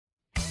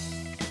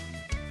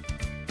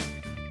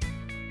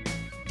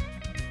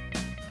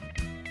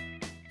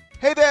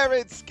Hey there,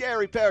 it's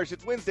Gary Parrish.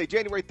 It's Wednesday,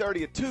 January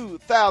 30th,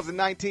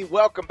 2019.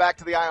 Welcome back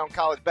to the Eye on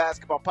College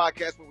Basketball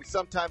Podcast, where we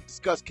sometimes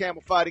discuss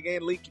camel fighting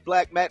and leaky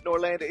black. Matt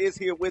Norlander is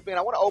here with me, and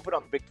I want to open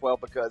on the Big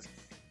 12 because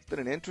it's been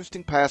an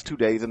interesting past 2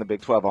 days in the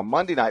Big 12. On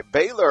Monday night,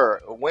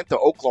 Baylor went to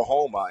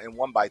Oklahoma and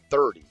won by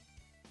 30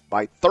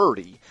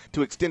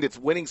 to extend its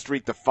winning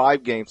streak to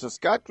 5 games. So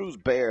Scott Drew's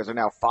Bears are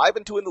now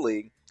 5-2 in the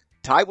league,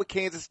 tied with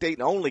Kansas State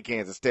and only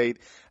Kansas State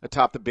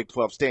atop the Big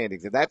 12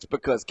 standings. And that's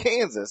because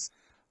Kansas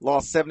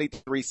lost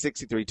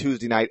 73-63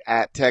 Tuesday night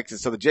at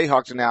Texas. So the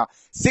Jayhawks are now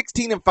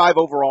 16-5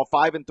 overall,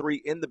 5-3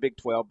 in the Big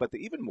 12. But the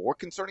even more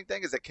concerning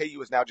thing is that KU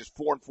is now just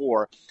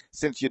 4-4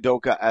 since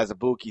Udoka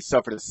Azubuike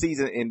suffered a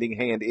season-ending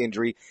hand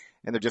injury,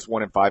 and they're just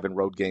 1-5 in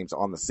road games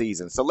on the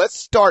season. So let's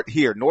start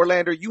here.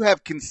 Norlander, you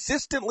have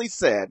consistently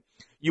said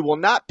you will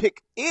not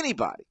pick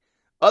anybody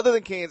other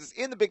than Kansas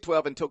in the Big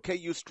 12 until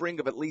KU's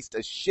string of at least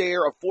a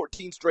share of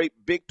 14 straight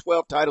Big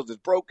 12 titles is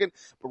broken.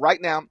 But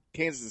right now,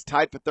 Kansas is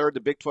tied for third in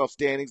the Big 12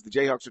 standings. The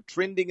Jayhawks are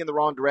trending in the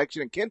wrong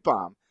direction, and Ken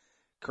Pom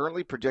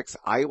currently projects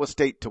Iowa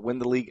State to win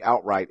the league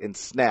outright and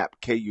snap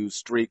KU's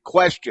streak.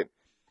 Question: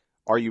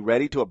 are you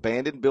ready to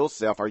abandon Bill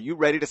Self? Are you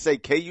ready to say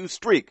KU's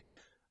streak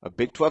of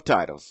Big 12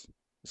 titles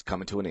is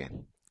coming to an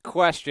end?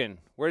 Question: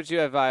 where did you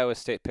have Iowa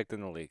State picked in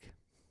the league?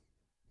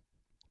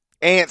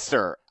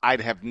 Answer: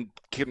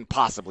 couldn't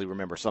possibly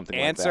remember something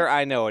like that. Answer: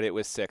 I know it. It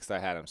was 6th. I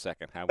had him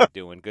 2nd. How we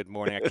doing? Good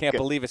morning. I can't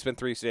believe it's been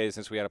 3 days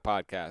since we had a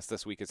podcast.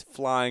 This week is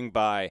flying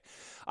by.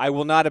 I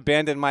will not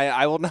abandon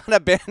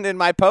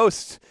my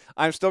post.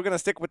 I'm still going to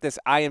stick with this.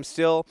 I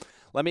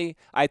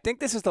think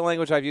this is the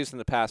language I've used in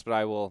the past, but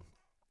I will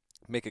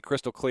make it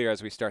crystal clear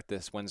as we start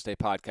this Wednesday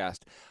podcast.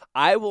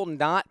 I will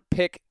not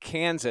pick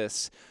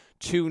Kansas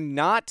to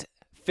not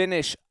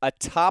finish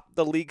atop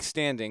the league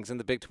standings in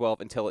the Big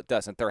 12 until it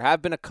doesn't. There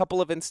have been a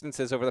couple of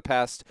instances over the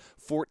past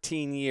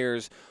 14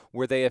 years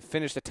where they have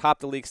finished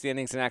atop the league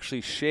standings and actually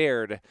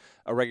shared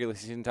a regular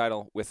season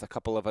title with a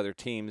couple of other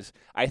teams.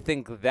 I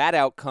think that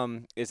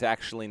outcome is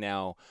actually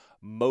now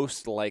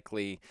most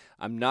likely.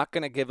 I'm not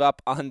going to give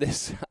up on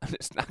this. I'm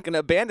just not going to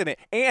abandon it.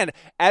 And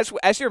as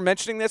you're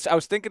mentioning this, I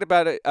was thinking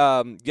about it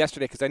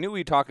yesterday because I knew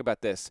we'd talk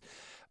about this.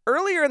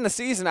 Earlier in the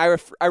season,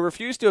 I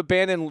refused to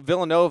abandon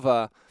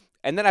Villanova.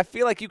 And then I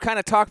feel like you kind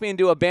of talked me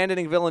into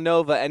abandoning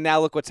Villanova, and now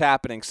look what's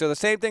happening. So the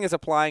same thing is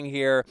applying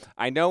here.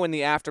 I know in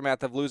the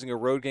aftermath of losing a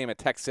road game at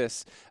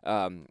Texas,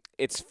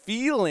 it's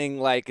feeling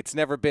like it's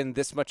never been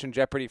this much in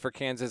jeopardy for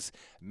Kansas.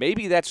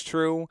 Maybe that's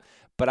true,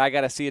 but I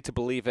got to see it to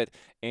believe it.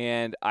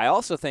 And I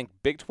also think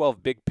Big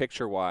 12 big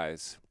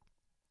picture-wise,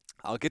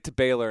 I'll get to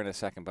Baylor in a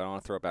second, but I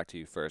want to throw it back to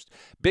you first.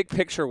 Big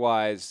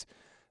picture-wise,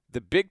 the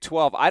Big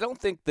 12, I don't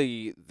think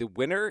the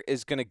winner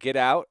is going to get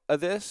out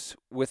of this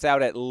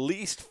without at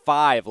least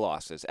 5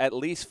 losses. At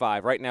least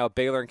 5. Right now,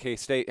 Baylor and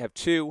K-State have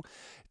 2.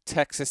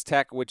 Texas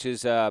Tech, which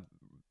is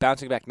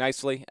bouncing back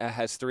nicely,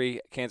 has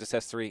 3. Kansas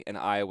has 3. And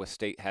Iowa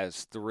State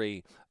has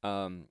 3.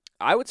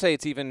 I would say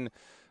it's even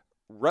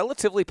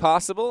relatively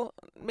possible,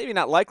 maybe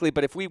not likely,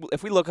 but if we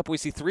look up, we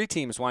see 3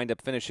 teams wind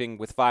up finishing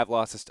with 5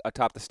 losses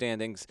atop the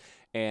standings.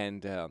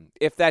 And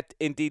if that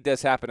indeed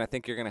does happen, I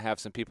think you're going to have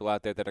some people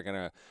out there that are going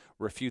to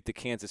refute the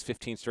Kansas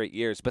 15 straight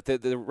years. But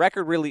the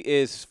record really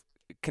is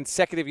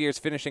consecutive years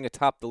finishing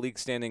atop the league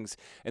standings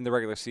in the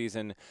regular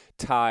season,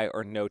 tie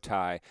or no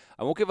tie.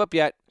 I won't give up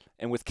yet.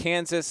 And with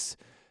Kansas,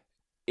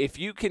 if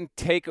you can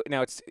take –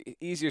 now, it's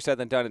easier said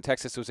than done, and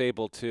Texas was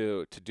able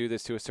to do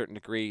this to a certain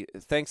degree,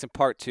 thanks in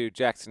part to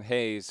Jackson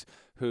Hayes,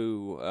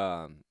 who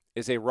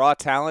is a raw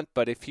talent,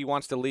 but if he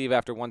wants to leave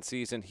after one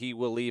season, he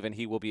will leave, and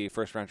he will be a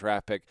first-round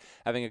draft pick.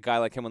 Having a guy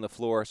like him on the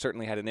floor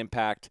certainly had an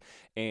impact,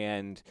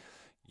 and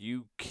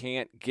you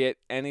can't get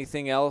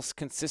anything else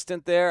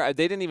consistent there.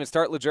 They didn't even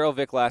start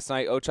Lajerovic last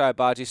night. Ochai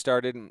Agbaji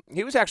started.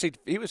 He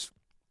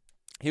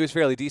was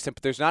fairly decent,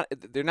 but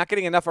they're not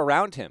getting enough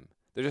around him.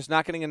 They're just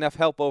not getting enough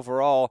help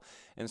overall.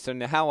 And so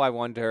now I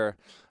wonder,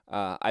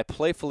 I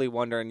playfully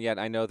wonder, and yet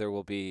I know there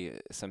will be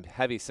some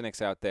heavy cynics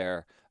out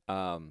there,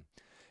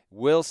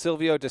 will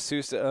Silvio De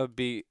Sousa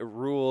be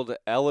ruled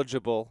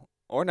eligible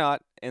or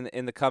not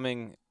in the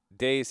coming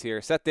days here?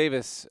 Seth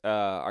Davis,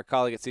 our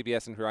colleague at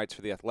CBS and who writes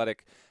for The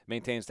Athletic,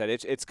 maintains that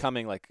it's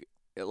coming like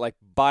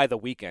by the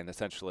weekend,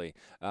 essentially.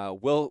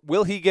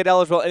 Will he get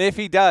eligible? And if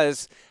he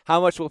does, how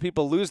much will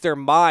people lose their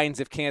minds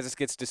if Kansas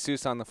gets De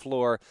Sousa on the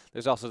floor?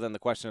 There's also then the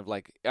question of,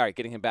 all right,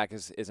 getting him back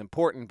is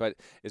important, but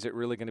is it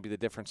really going to be the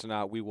difference or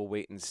not? We will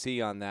wait and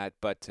see on that.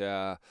 But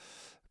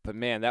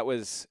man, that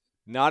was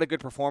not a good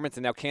performance.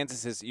 And now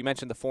Kansas is, you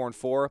mentioned the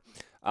 4-4.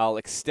 I'll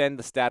extend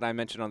the stat I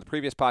mentioned on the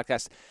previous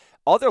podcast.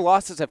 All their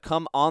losses have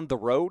come on the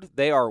road.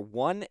 They are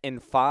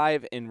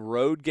 1-5 in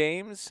road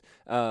games.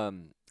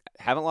 Haven't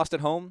lost at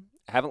home.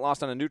 Haven't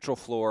lost on a neutral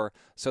floor,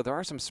 so there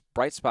are some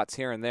bright spots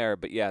here and there.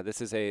 But yeah,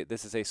 this is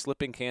a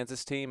slipping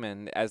Kansas team,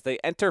 and as they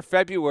enter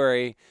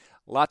February,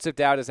 lots of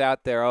doubt is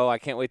out there. Oh, I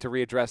can't wait to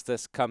readdress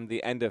this come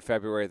the end of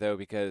February, though,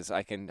 because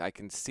I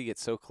can see it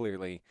so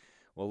clearly.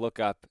 We'll look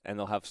up, and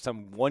they'll have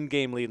some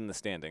one-game lead in the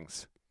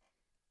standings.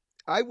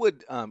 I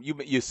would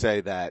you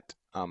say that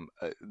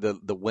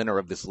the winner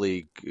of this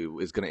league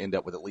is going to end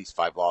up with at least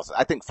 5 losses.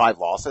 I think 5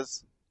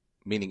 losses,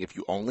 meaning if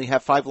you only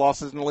have 5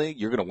 losses in the league,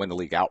 you're going to win the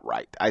league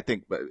outright. I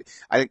think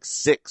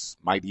 6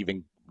 might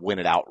even win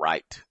it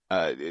outright.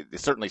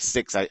 Certainly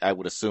 6, I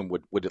would assume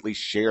would at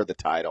least share the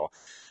title.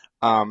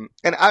 And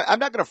I'm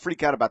not going to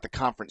freak out about the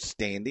conference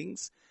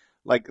standings.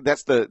 Like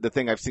that's the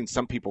thing I've seen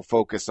some people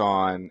focus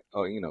on,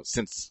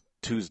 since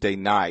Tuesday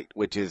night,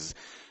 which is,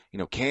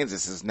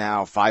 Kansas is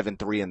now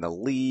 5-3 in the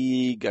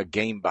league, a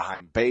game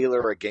behind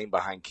Baylor, a game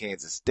behind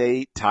Kansas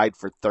State, tied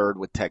for 3rd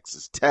with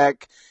Texas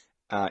Tech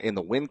in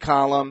the win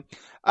column.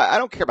 I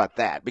don't care about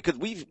that because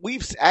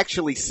we've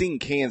actually seen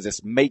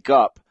Kansas make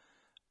up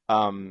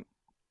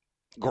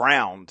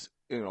ground,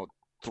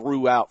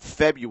 throughout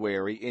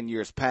February in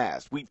years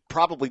past. We've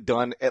probably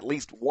done at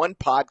least one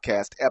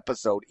podcast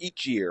episode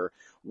each year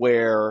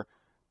where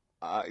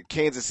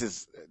Kansas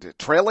is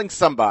trailing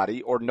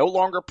somebody or no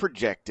longer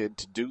projected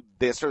to do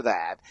this or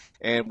that.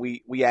 And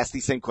we ask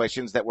these same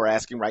questions that we're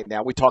asking right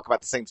now. We talk about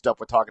the same stuff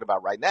we're talking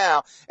about right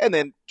now. And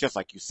then, just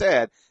like you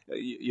said,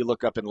 you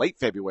look up in late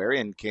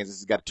February and Kansas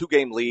has got a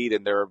 2-game lead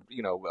and they're,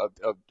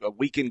 a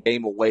weekend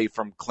game away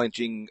from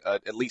clinching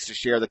at least to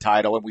share the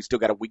title. And we still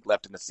got a week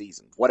left in the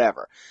season,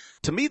 whatever.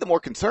 To me, the more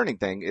concerning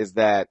thing is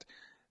that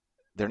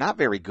they're not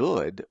very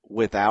good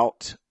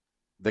without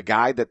the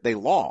guy that they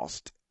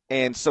lost.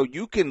 And so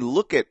you can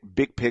look at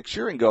big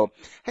picture and go,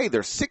 hey,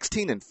 they're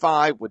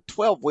 16-5 with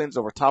 12 wins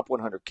over top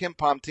 100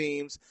 KenPom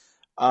teams.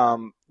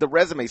 The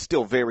resume is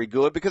still very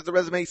good because the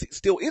resume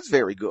still is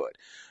very good.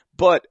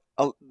 But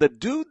the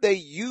dude they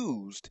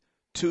used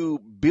to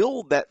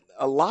build that,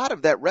 a lot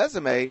of that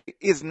resume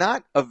is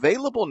not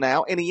available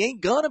now, and he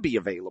ain't going to be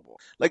available.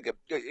 Like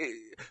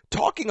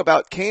talking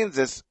about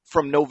Kansas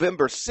from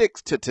November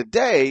 6th to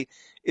today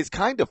is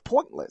kind of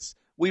pointless.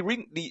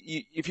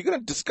 If you're going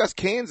to discuss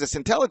Kansas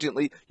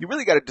intelligently, you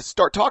really got to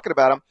start talking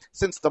about them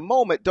since the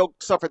moment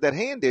Doak suffered that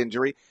hand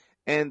injury.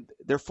 And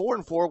they're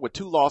 4-4 with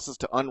 2 losses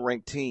to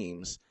unranked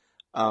teams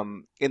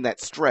in that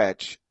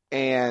stretch.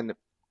 And,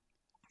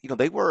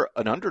 they were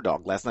an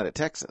underdog last night at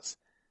Texas.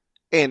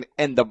 And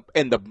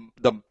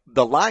the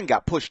line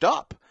got pushed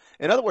up.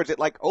 In other words, it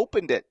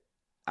opened at,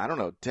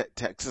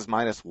 Texas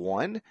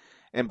 -1.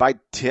 And by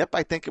tip,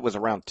 I think it was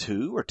around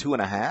 2 or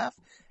 2.5.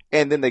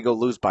 And then they go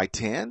lose by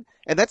 10.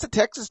 And that's a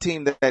Texas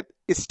team that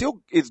is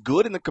still is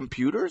good in the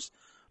computers,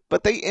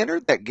 but they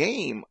entered that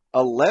game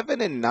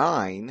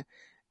 11-9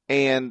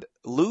 and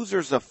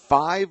losers of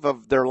 5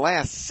 of their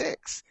last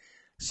 6.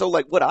 So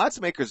what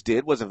odds makers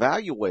did was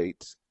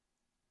evaluate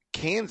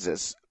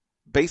Kansas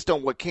based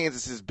on what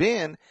Kansas has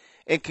been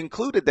and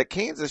concluded that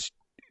Kansas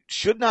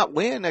should not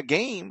win a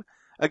game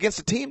against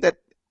a team that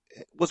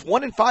was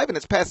 1-5 in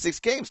its past 6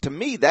 games. To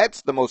me,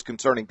 that's the most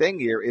concerning thing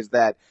here is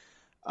that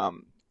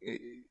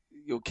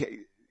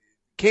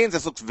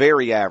Kansas looks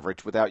very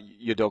average without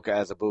Udoka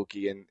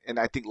Azubuike, and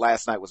I think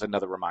last night was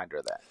another reminder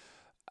of that.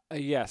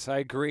 Yes, I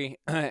agree,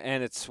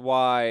 and it's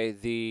why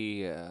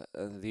the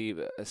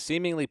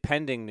seemingly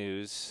pending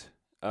news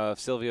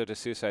of Silvio De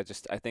Sousa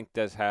I think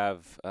does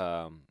have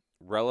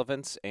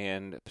relevance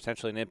and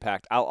potentially an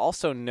impact. I'll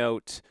also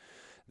note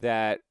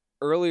that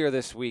earlier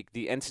this week,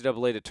 the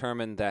NCAA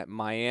determined that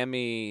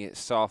Miami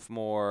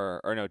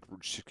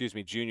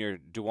junior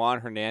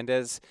Duan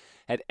Hernandez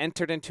had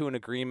entered into an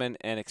agreement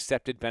and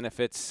accepted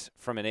benefits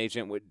from an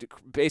agent, with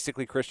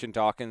basically Christian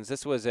Dawkins.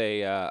 This was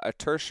a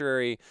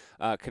tertiary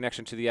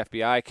connection to the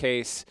FBI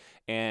case,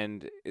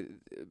 and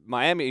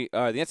Miami,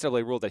 the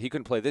NCAA ruled that he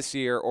couldn't play this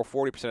year or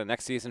 40% of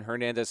next season.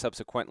 Hernandez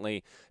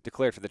subsequently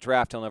declared for the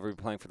draft. He'll never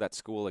be playing for that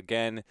school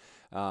again.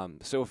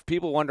 So if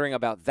people wondering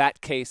about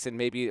that case, and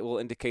maybe it will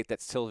indicate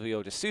that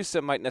Silvio De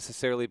Sousa might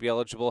necessarily be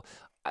eligible,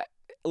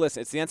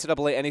 listen, it's the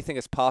NCAA. Anything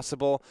is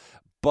possible,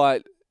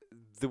 but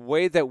the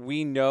way that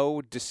we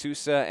know De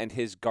Sousa and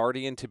his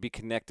guardian to be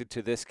connected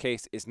to this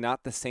case is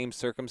not the same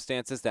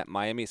circumstances that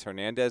Miami's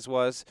Hernandez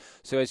was.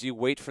 So as you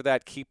wait for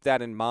that, keep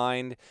that in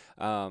mind.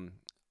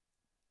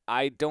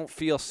 I don't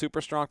feel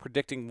super strong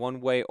predicting one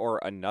way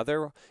or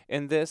another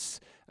in this,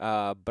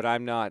 but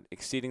I'm not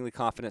exceedingly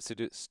confident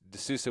De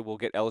Sousa will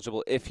get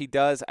eligible. If he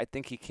does, I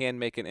think he can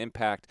make an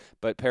impact.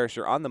 But Parrish,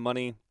 you're on the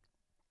money.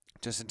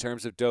 Just in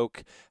terms of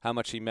Doak, how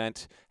much he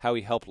meant, how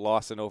he helped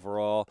Lawson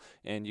overall,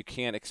 and you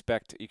can't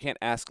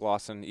ask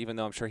Lawson, even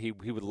though I'm sure he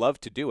would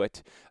love to do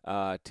it,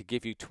 to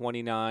give you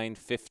 29,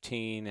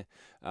 15,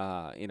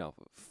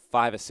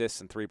 5 assists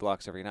and 3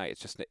 blocks every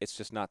night. It's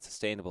just not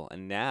sustainable.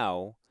 And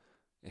now,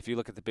 if you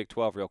look at the Big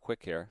 12 real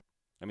quick here,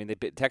 I mean,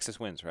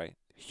 Texas wins, right?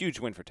 Huge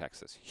win for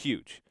Texas,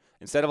 huge.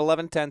 Instead of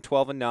 11-10,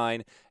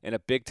 12-9, and a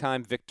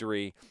big-time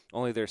victory,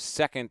 only their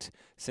second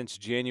since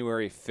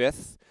January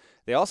 5th.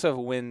 They also have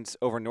wins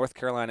over North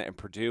Carolina and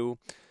Purdue,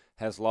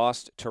 has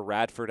lost to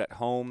Radford at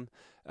home.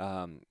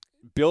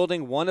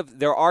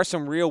 There are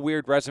some real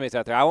weird resumes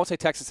out there. I won't say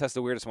Texas has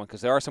the weirdest one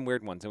because there are some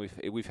weird ones, and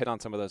we've hit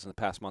on some of those in the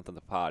past month on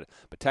the pod.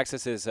 But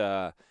Texas is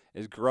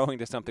growing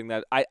to something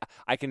that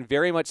I can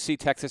very much see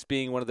Texas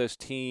being one of those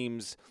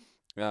teams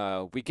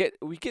We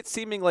get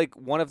seeming like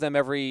one of them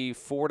every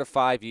 4 to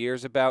 5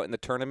 years about in the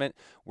tournament,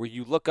 where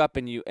you look up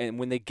and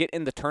when they get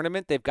in the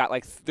tournament, they've got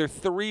like they're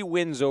 3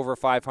 wins over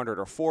 500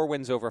 or 4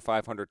 wins over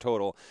 500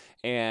 total,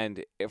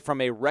 and from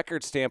a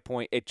record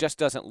standpoint, it just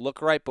doesn't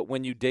look right. But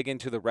when you dig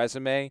into the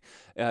resume,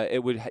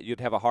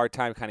 you'd have a hard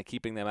time kind of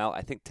keeping them out.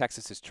 I think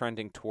Texas is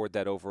trending toward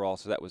that overall,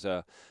 so that was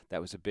a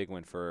big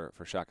win for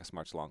Shaka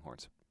Smart's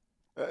Longhorns.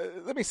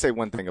 Let me say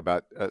one thing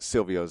about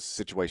Silvio's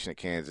situation at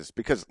Kansas,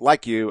 because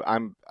like you,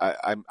 I'm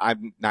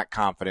not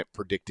confident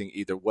predicting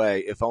either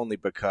way, if only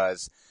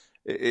because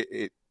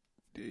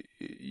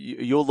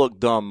you'll look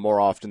dumb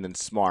more often than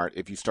smart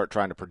if you start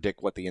trying to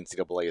predict what the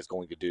NCAA is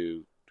going to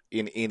do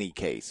in any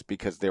case,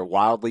 because they're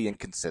wildly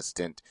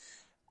inconsistent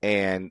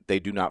and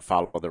they do not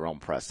follow their own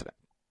precedent.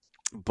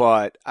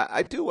 But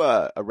I do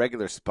a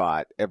regular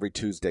spot every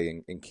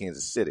Tuesday in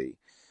Kansas City,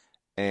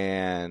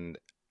 and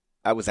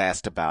I was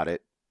asked about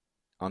it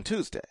on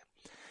Tuesday.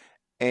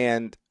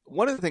 And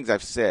one of the things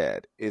I've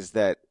said is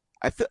that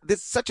I feel this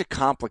is such a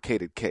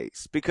complicated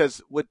case,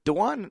 because with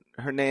Dewan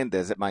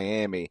Hernandez at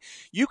Miami,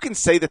 you can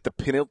say that the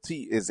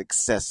penalty is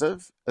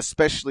excessive,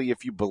 especially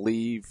if you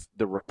believe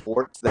the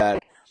reports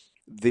that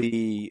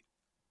the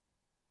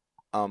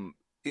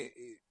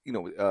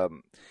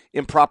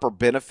improper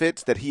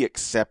benefits that he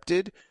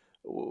accepted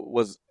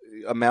was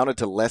amounted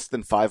to less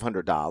than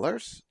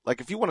 $500. Like,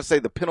 if you want to say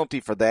the penalty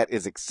for that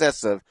is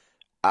excessive,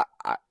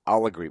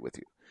 I'll agree with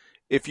you.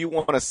 If you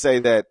want to say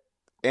that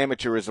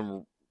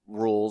amateurism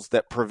rules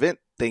that prevent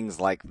things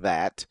like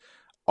that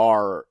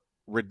are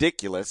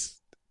ridiculous,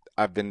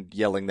 I've been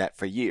yelling that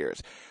for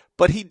years.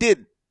 But he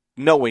did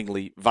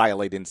knowingly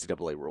violate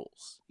NCAA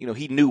rules.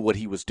 He knew what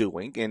he was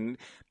doing, and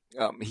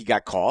he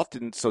got caught,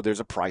 and so there's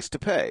a price to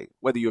pay,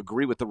 whether you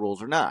agree with the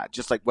rules or not.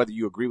 Just like whether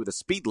you agree with the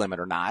speed limit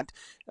or not.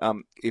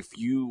 If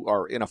you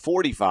are in a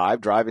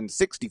 45 driving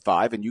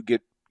 65 and you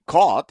get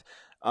caught,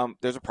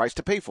 there's a price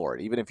to pay for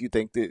it, even if you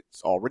think that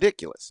it's all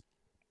ridiculous.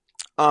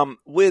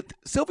 With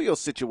Silvio's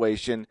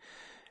situation,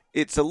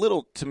 it's a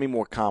little, to me,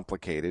 more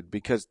complicated,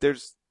 because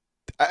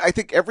I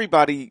think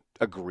everybody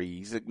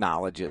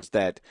acknowledges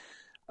that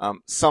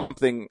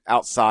something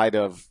outside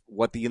of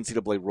what the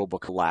NCAA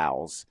rulebook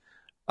allows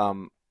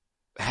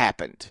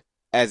happened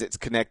as it's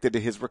connected to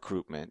his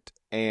recruitment,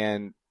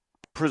 and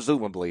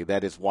presumably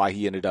that is why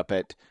he ended up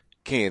at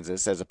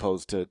Kansas as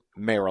opposed to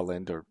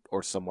Maryland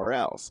or somewhere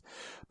else.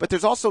 But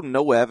there's also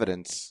no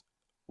evidence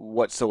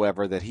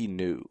whatsoever that he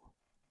knew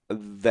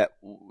that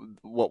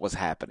what was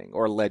happening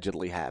or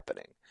allegedly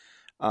happening.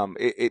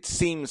 It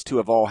seems to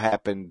have all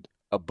happened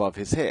above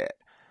his head.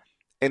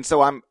 And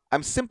so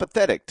I'm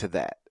sympathetic to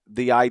that.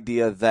 The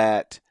idea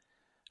that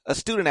a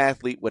student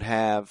athlete would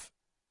have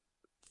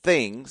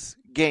things,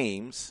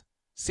 games,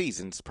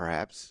 seasons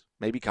perhaps,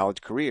 maybe college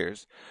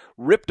careers,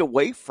 ripped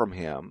away from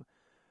him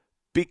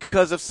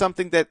because of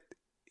something that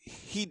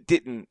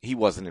he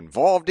wasn't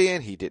involved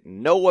in, he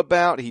didn't know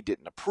about, he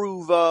didn't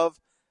approve of.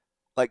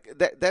 Like,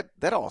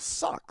 that all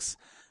sucks.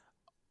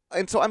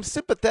 And so I'm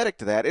sympathetic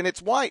to that. And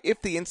it's why,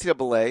 if the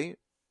NCAA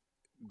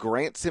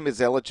grants him his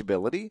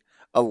eligibility,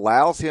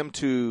 allows him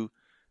to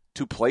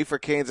play for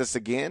Kansas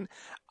again,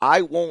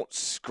 I won't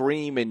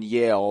scream and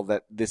yell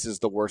that this is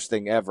the worst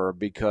thing ever,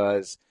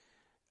 because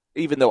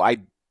even though I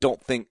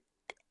don't think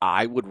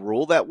I would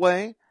rule that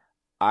way,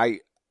 I'm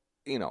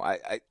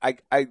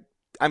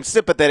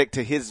sympathetic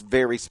to his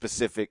very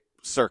specific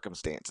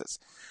circumstances.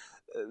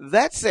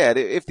 That said,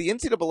 if the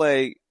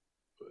NCAA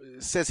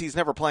says he's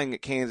never playing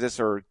at Kansas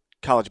or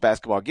college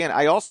basketball again,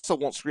 I also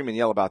won't scream and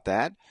yell about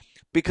that,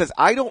 because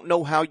I don't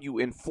know how you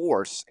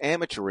enforce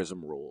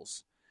amateurism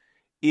rules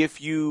if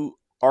you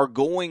are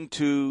going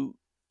to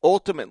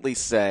ultimately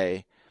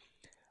say,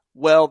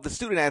 well, the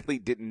student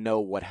athlete didn't know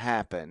what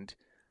happened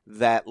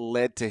that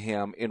led to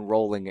him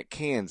enrolling at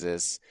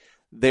Kansas,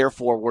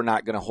 therefore we're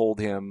not going to hold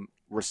him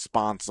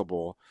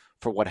responsible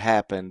for what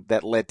happened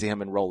that led to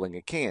him enrolling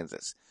at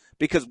Kansas.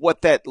 Because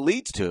what that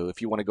leads to,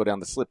 if you want to go down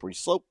the slippery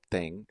slope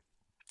thing,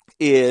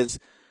 is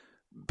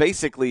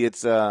basically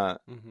it's a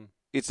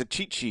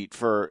cheat sheet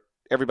for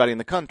everybody in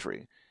the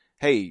country.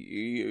 Hey,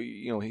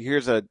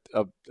 here's a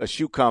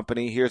shoe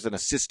company, here's an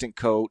assistant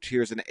coach,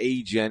 here's an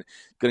agent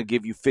going to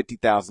give you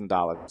 $50,000,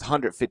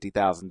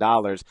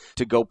 $150,000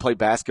 to go play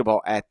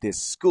basketball at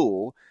this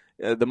school.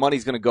 The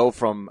money's going to go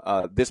from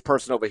this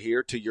person over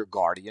here to your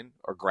guardian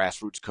or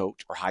grassroots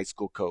coach or high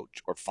school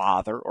coach or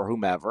father or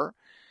whomever.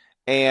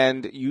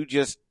 And you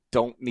just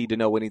don't need to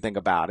know anything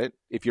about it.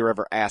 If you're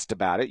ever asked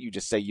about it, you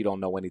just say you don't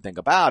know anything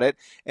about it.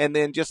 And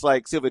then just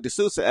like Silvio De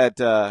Sousa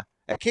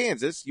at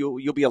Kansas,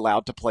 you'll be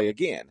allowed to play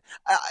again.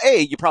 A,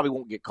 you probably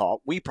won't get caught.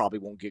 We probably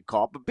won't get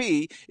caught. But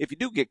B, if you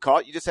do get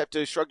caught, you just have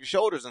to shrug your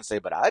shoulders and say,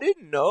 but I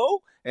didn't know,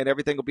 and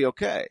everything will be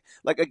okay.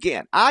 Like,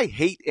 again, I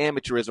hate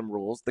amateurism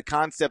rules. The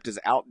concept is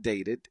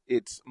outdated.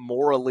 It's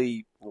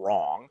morally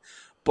wrong.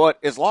 But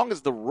as long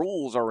as the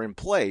rules are in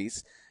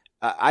place,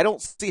 I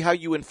don't see how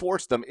you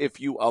enforce them if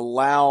you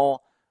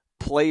allow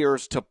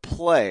players to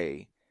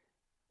play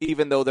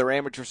even though their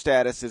amateur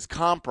status is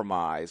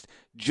compromised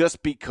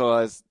just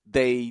because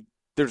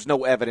their there's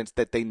no evidence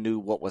that they knew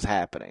what was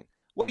happening.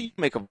 What do you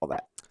make of all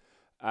that?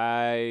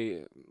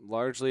 I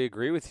largely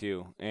agree with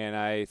you, and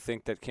I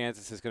think that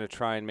Kansas is going to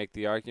try and make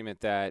the argument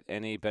that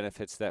any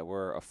benefits that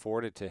were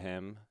afforded to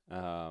him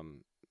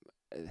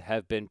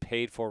have been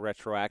paid for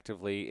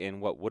retroactively in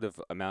what would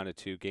have amounted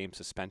to game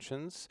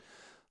suspensions.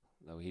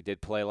 Though he did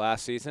play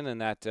last season,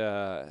 and that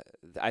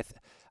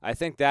I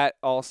think that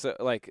also,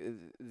 like,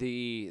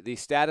 the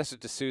status of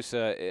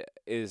D'Souza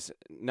is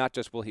not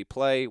just will he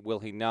play, will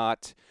he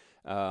not,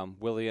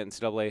 will the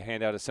NCAA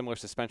hand out a similar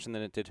suspension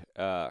than it did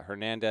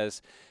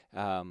Hernandez?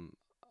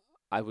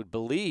 I would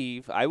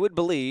believe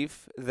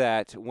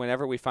that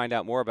whenever we find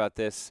out more about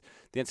this,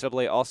 the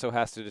NCAA also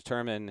has to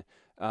determine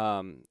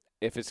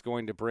if it's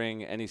going to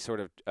bring any sort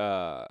of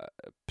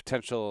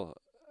potential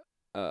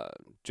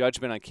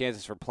judgment on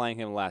Kansas for playing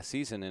him last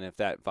season, and if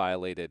that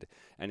violated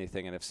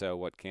anything, and if so,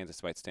 what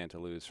Kansas might stand to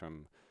lose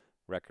from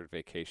record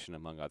vacation,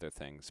 among other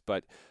things.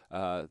 But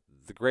the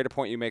greater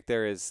point you make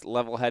there is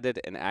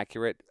level-headed and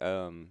accurate.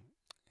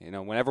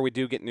 Whenever we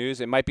do get news,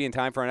 it might be in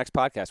time for our next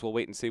podcast. We'll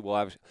wait and see.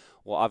 We'll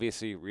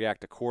obviously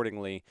react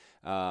accordingly.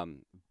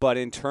 But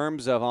in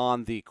terms of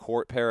on the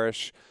court,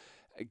 Parrish,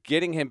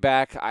 getting him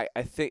back, I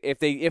think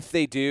if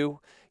they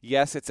do,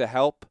 yes, it's a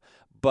help.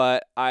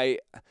 But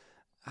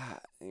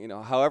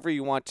however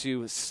you want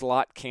to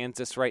slot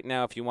Kansas right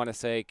now, if you want to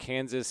say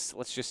Kansas,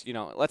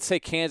 let's say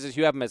Kansas,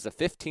 you have them as the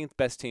 15th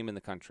best team in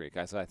the country,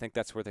 guys. I think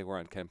that's where they were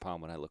on KenPom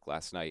when I looked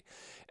last night.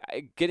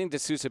 Getting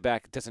D'Souza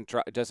back doesn't,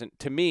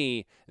 to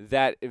me,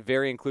 that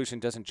very inclusion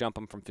doesn't jump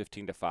them from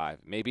 15 to 5.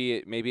 Maybe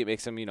it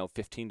makes them,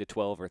 15 to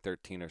 12 or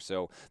 13 or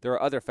so. There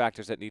are other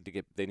factors that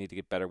they need to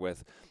get better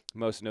with,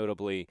 most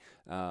notably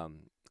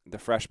the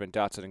freshmen,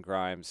 Dotson and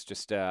Grimes.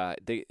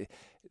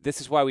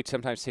 This is why we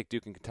sometimes take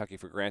Duke and Kentucky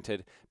for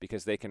granted,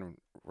 because they can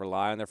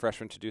rely on their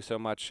freshmen to do so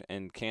much.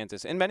 And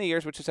Kansas, in many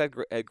years, which has had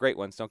great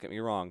ones, don't get me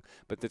wrong,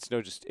 but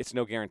it's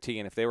no guarantee.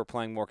 And if they were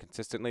playing more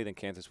consistently, then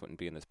Kansas wouldn't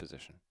be in this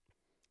position.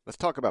 Let's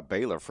talk about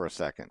Baylor for a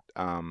second.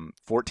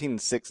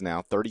 14-6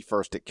 now,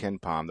 31st at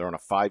KenPom. They're on a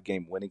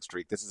 5-game winning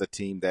streak. This is a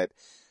team that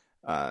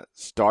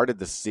started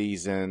the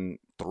season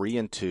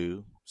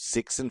 3-2,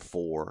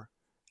 6-4,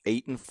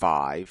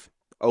 8-5.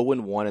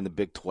 0-1 in the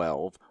Big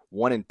 12,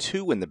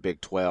 1-2 in the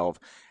Big 12,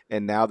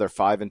 and now they're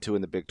 5-2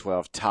 in the Big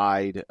 12,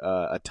 tied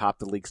atop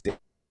the league standings.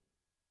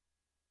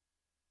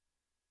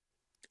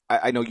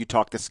 I know you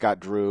talked to Scott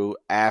Drew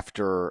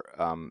after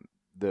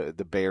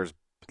the Bears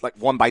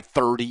won by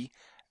 30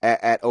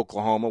 at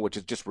Oklahoma, which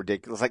is just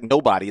ridiculous. Like,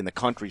 nobody in the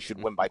country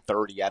should win by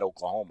 30 at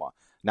Oklahoma.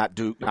 Not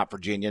Duke, not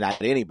Virginia,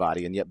 not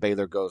anybody, and yet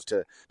Baylor goes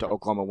to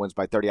Oklahoma, wins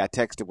by 30. I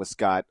texted with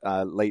Scott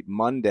late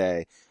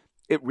Monday.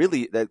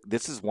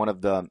 This is one of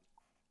the –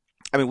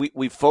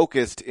 we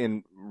focused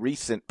in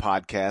recent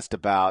podcast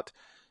about,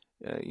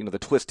 the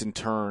twists and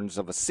turns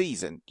of a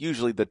season,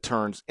 usually the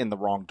turns in the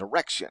wrong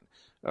direction.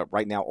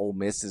 Right now, Ole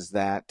Miss is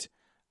that.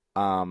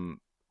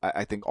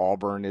 I think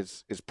Auburn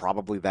is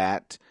probably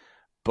that.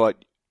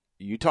 But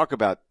you talk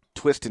about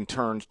twists and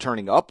turns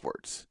turning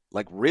upwards,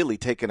 like really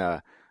taking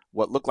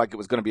what looked like it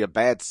was going to be a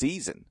bad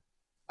season.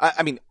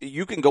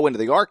 You can go into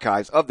the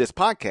archives of this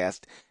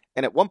podcast,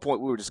 and at one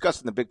point we were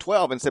discussing the Big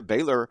 12 and said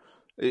Baylor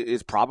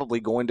is probably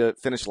going to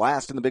finish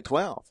last in the Big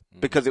 12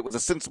 because it was a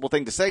sensible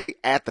thing to say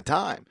at the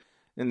time.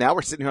 And now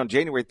we're sitting here on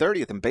January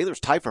 30th, and Baylor's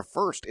tied for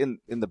first in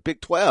the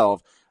Big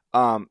 12.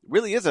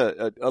 Really is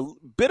a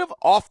bit of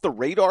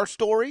off-the-radar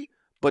story,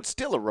 but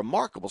still a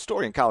remarkable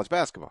story in college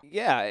basketball.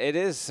 Yeah, it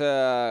is.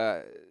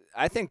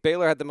 I think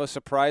Baylor had the most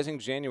surprising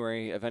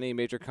January of any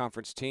major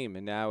conference team,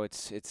 and now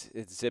it's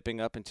zipping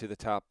up into the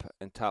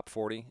top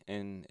 40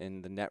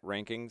 in the net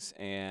rankings,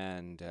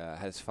 and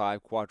has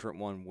 5 quadrant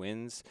 1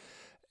 wins.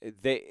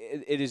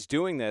 It is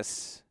doing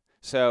this,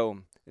 so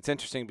it's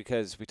interesting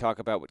because we talk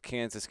about what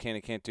Kansas can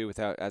and can't do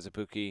without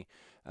Azubuike.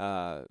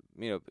 If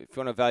you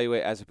want to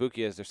evaluate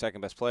Azubuike as their second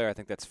best player, I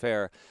think that's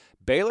fair.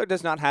 Baylor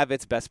does not have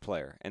its best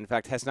player. In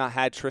fact, has not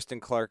had Tristan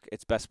Clark,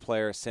 its best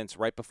player, since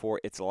right before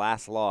its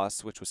last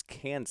loss, which was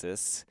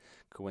Kansas,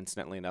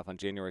 coincidentally enough, on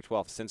January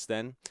 12th. Since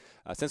then,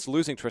 since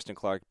losing Tristan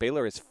Clark,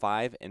 Baylor is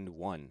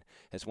 5-1,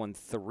 has won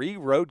 3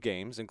 road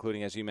games,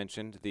 including, as you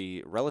mentioned,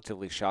 the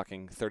relatively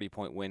shocking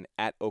 30-point win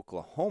at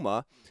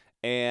Oklahoma.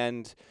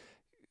 And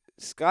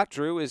Scott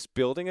Drew is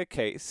building a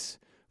case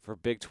for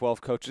Big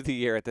 12 Coach of the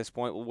Year at this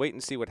point. We'll wait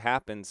and see what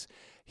happens.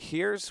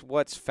 Here's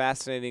what's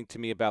fascinating to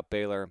me about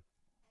Baylor.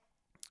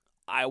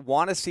 I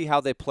want to see how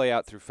they play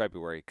out through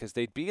February, because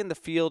they'd be in the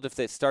field if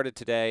they started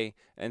today,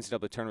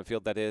 NCAA tournament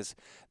field, that is.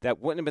 That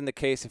wouldn't have been the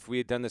case if we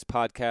had done this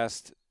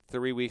podcast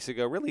 3 weeks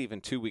ago, really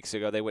even 2 weeks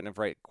ago. They wouldn't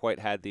have quite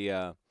had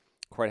the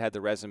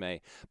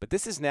resume. But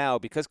this is now,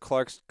 because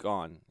Clark's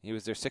gone, he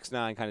was their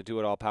 6'9", kind of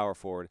do-it-all power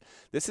forward.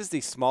 This is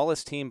the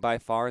smallest team by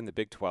far in the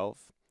Big 12.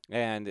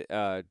 And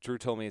Drew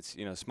told me it's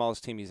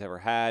smallest team he's ever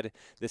had.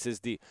 This is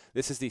the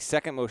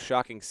second most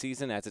shocking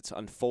season as it's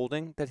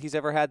unfolding that he's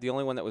ever had. The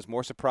only one that was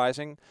more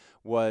surprising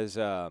was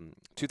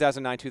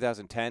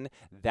 2009-2010.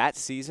 That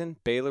season,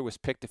 Baylor was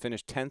picked to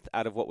finish 10th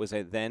out of what was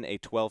then a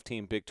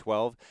 12-team Big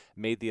 12,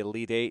 made the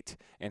Elite Eight,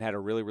 and had a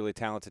really, really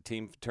talented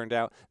team turned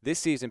out. This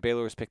season,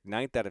 Baylor was picked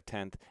 9th out of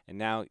 10th, and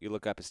now you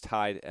look up, it's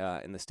tied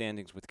in the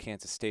standings with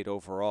Kansas State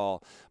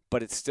overall.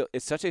 But it's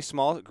such a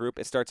small group.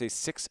 It starts a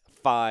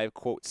 6'5",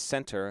 quote,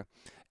 center,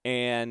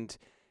 and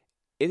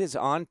it is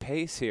on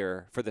pace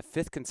here for the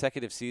 5th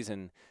consecutive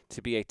season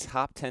to be a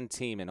top 10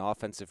 team in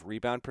offensive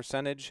rebound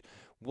percentage.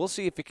 We'll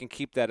see if it can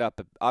keep that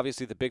up.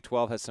 Obviously, the Big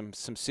 12 has some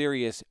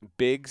serious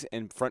bigs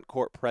and front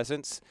court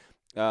presence,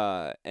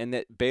 and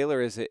that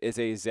Baylor is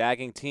a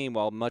zagging team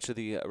while much of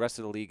the rest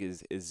of the league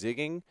is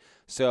zigging.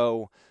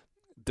 So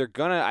they're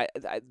gonna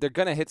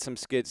hit some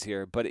skids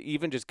here, but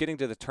even just getting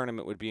to the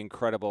tournament would be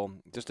incredible.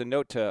 Just a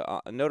note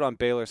on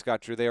Baylor,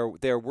 Scott Drew. They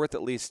are worth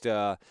at least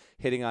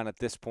hitting on at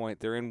this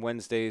point. They're in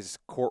Wednesday's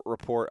court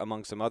report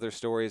among some other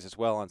stories as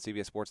well on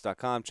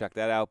CBSSports.com. Check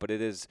that out. But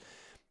it is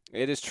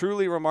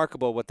truly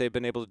remarkable what they've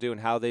been able to do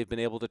and how they've been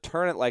able to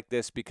turn it like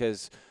this,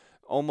 because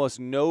almost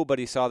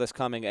nobody saw this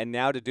coming, and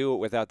now to do it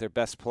without their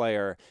best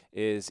player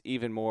is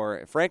even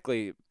more.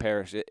 Frankly,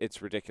 Parrish,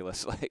 it's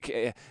ridiculous.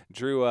 Like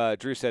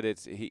Drew said,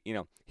 he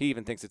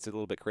even thinks it's a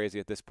little bit crazy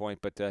at this point,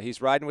 but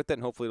he's riding with it,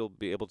 and hopefully it'll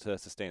be able to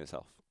sustain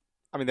itself.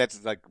 I mean,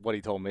 that's like what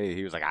he told me.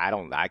 He was like,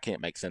 I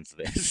can't make sense of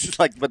this.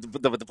 Like, but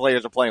the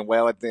players are playing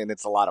well, and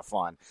it's a lot of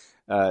fun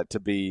to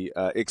be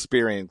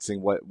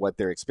experiencing what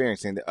they're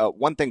experiencing.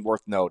 One thing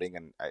worth noting,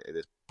 and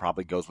it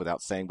probably goes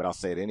without saying, but I'll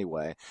say it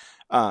anyway.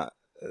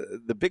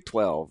 The Big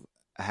 12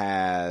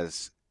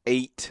 has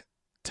 8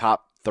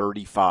 top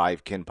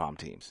 35 KenPom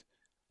teams,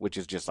 which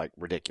is just like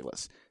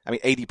ridiculous. I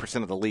mean,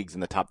 80% of the league's in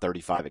the top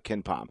 35 at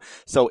KenPom.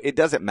 So it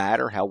doesn't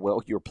matter how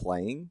well you're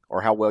playing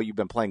or how well you've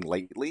been playing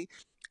lately.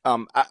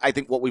 I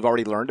think what we've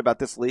already learned about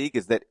this league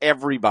is that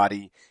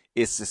everybody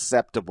is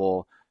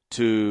susceptible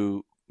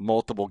to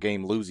multiple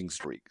game losing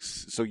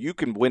streaks. So you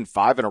can win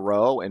 5 in a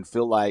row and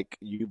feel like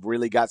you've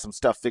really got some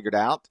stuff figured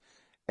out.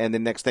 And the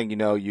next thing you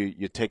know,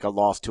 you take a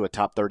loss to a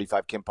top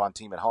 35 KenPom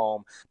team at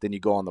home. Then you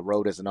go on the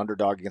road as an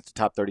underdog against a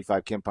top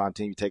 35 KenPom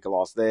team. You take a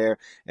loss there,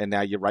 and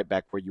now you're right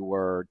back where you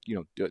were,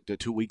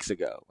 2 weeks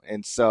ago.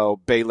 And so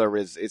Baylor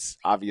is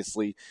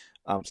obviously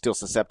still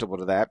susceptible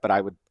to that. But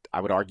I would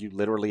argue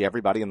literally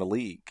everybody in the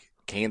league,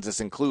 Kansas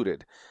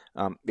included,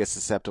 is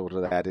susceptible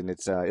to that. And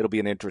it'll be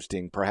an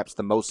interesting, perhaps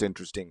the most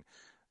interesting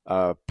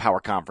power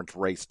conference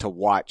race to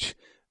watch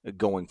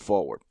going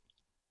forward.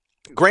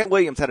 Grant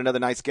Williams had another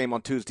nice game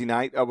on Tuesday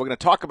night. We're going to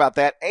talk about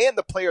that and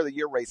the Player of the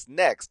Year race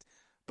next.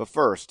 But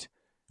first,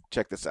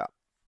 check this out.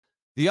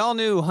 The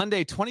all-new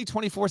Hyundai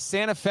 2024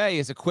 Santa Fe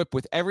is equipped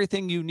with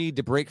everything you need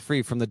to break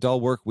free from the dull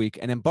work week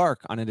and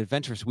embark on an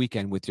adventurous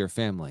weekend with your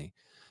family.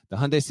 The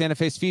Hyundai Santa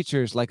Fe's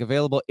features like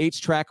available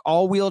H-Track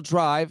all-wheel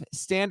drive,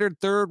 standard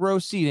third-row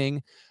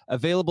seating,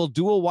 available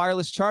dual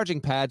wireless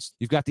charging pads.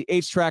 You've got the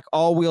H-Track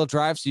all-wheel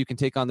drive so you can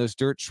take on those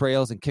dirt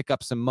trails and kick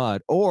up some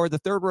mud. Or the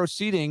third-row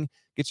seating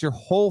gets your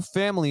whole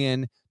family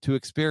in to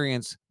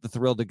experience the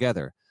thrill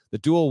together. The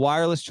dual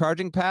wireless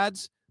charging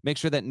pads make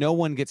sure that no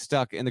one gets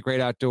stuck in the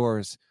great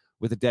outdoors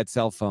with a dead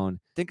cell phone.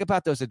 Think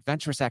about those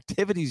adventurous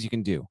activities you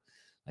can do,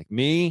 like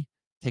me,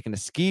 taking a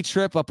ski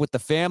trip up with the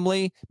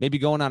family, maybe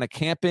going on a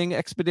camping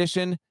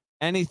expedition,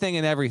 anything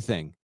and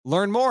everything.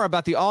 Learn more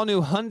about the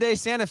all-new Hyundai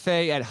Santa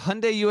Fe at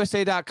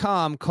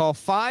HyundaiUSA.com. Call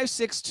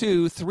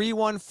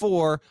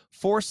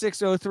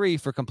 562-314-4603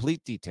 for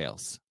complete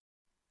details.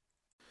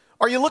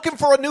 Are you looking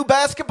for a new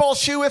basketball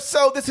shoe? If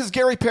so, this is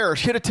Gary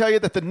Parrish here to tell you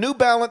that the New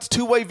Balance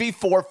 2-Way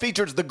V4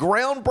 features the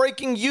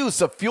groundbreaking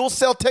use of fuel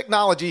cell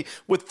technology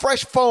with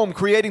fresh foam,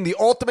 creating the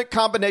ultimate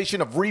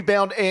combination of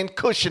rebound and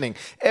cushioning.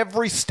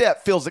 Every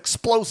step feels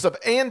explosive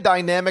and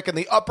dynamic, and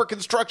the upper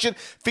construction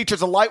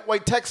features a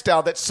lightweight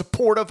textile that's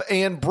supportive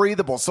and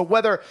breathable. So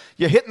whether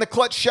you're hitting the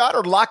clutch shot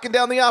or locking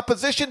down the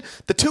opposition,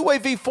 the 2-Way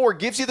V4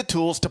 gives you the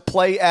tools to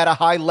play at a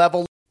high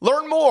level.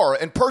 Learn more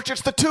and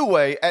purchase the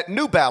 2-Way at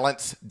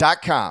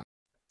newbalance.com.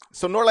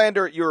 So,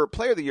 Norlander, your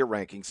Player of the Year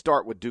rankings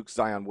start with Duke's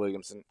Zion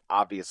Williamson,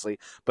 obviously.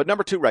 But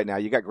number 2 right now,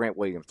 you got Grant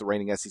Williams, the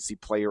reigning SEC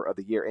Player of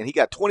the Year. And he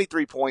got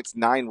 23 points,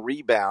 9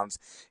 rebounds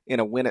in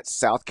a win at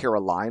South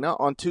Carolina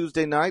on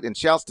Tuesday night. And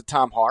shouts to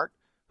Tom Hart,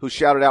 who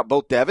shouted out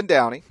both Devin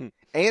Downey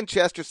and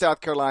Chester,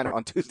 South Carolina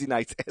on Tuesday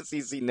night's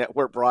SEC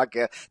Network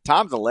broadcast.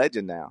 Tom's a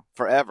legend now,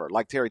 forever,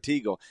 like Terry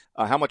Teagle.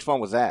 How much fun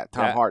was that?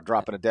 Tom Hart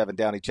dropping a Devin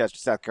Downey, Chester,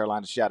 South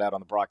Carolina shout out on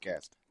the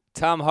broadcast.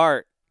 Tom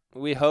Hart,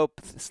 we hope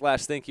 /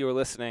 think you were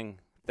listening.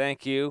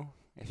 Thank you.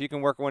 If you can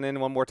work one in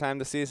one more time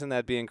this season,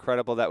 that'd be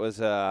incredible. That was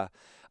I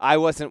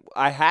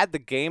had the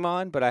game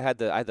on, but I had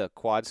the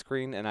quad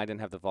screen and I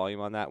didn't have the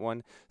volume on that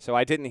one. So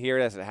I didn't hear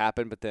it as it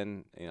happened, but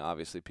then,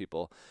 obviously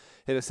people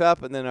hit us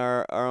up, and then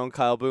our own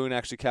Kyle Boone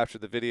actually captured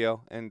the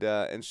video and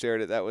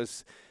shared it. That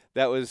was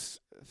That was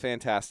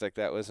fantastic.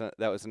 That was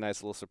a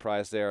nice little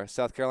surprise there.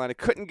 South Carolina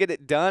couldn't get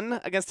it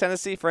done against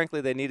Tennessee. Frankly,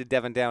 they needed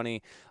Devin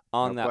Downey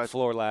on that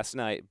floor last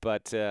night.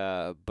 But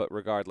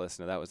regardless,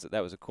 no, that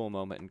was a cool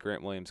moment. And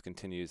Grant Williams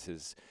continues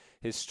his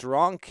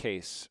strong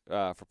case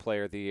for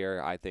Player of the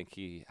Year. I think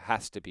he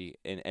has to be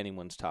in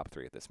anyone's top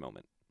 3 at this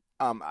moment.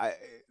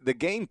 The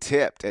game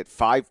tipped at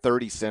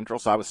 5:30 Central,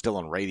 so I was still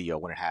on radio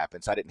when it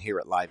happened, so I didn't hear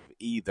it live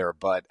either.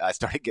 But I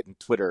started getting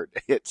Twitter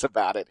hits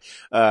about it,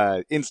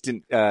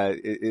 instant,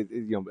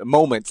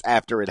 moments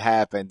after it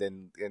happened.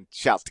 And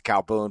shouts to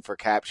Kyle Boone for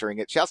capturing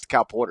it. Shouts to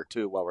Kyle Porter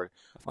too, while we're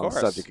on the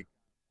subject.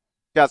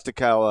 Shouts to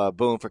Kyle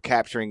Boone for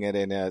capturing it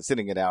and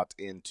sending it out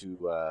into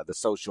the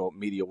social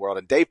media world.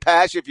 And Dave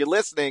Pash, if you're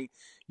listening,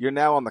 you're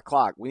now on the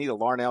clock. We need a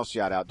Larnell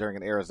shout out during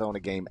an Arizona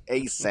game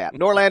ASAP.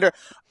 Norlander.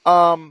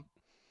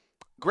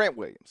 Grant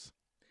Williams,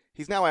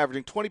 he's now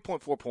averaging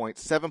 20.4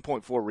 points,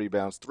 7.4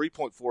 rebounds,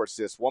 3.4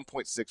 assists,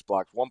 1.6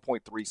 blocks,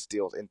 1.3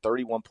 steals, and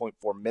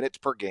 31.4 minutes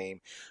per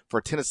game for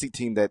a Tennessee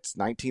team that's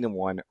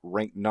 19-1,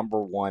 ranked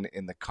number 1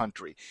 in the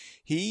country.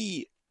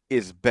 He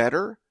is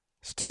better,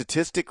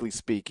 statistically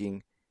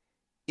speaking,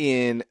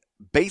 in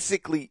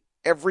basically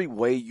every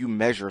way you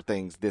measure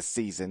things this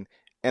season.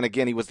 And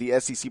again, he was the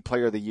SEC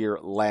Player of the Year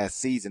last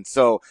season.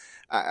 So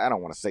I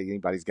don't want to say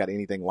anybody's got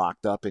anything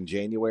locked up in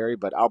January,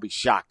 but I'll be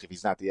shocked if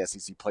he's not the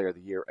SEC Player of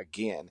the Year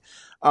again.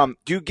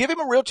 Do you give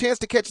him a real chance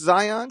to catch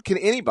Zion? Can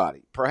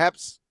anybody,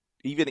 perhaps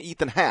even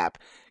Ethan Happ,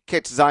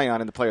 catch Zion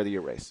in the Player of the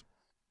Year race?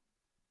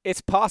 It's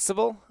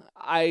possible.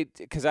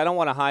 Because I don't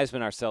want to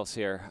Heisman ourselves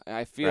here.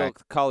 I feel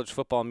college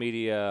football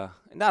media,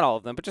 not all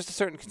of them, but just a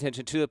certain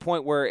contingent, to the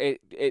point where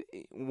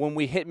when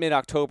we hit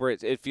mid-October,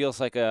 it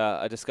feels like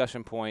a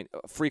discussion point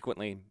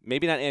frequently,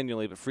 maybe not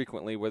annually, but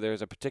frequently, where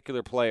there's a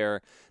particular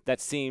player that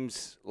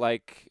seems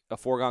like a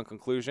foregone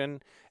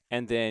conclusion.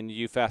 And then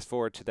you fast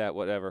forward to that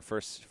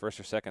first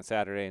or second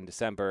Saturday in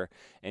December,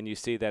 and you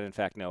see that in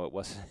fact no, it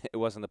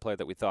wasn't the player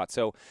that we thought.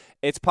 So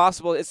it's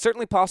possible. It's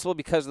certainly possible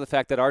because of the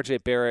fact that R.J.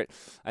 Barrett,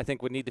 I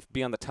think, would need to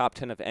be on the top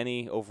 10 of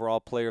any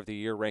overall Player of the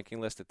Year ranking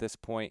list at this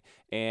point.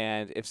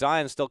 And if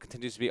Zion still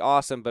continues to be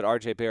awesome, but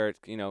R.J. Barrett,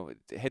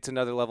 hits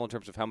another level in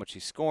terms of how much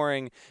he's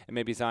scoring, and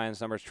maybe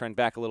Zion's numbers trend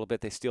back a little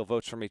bit, they steal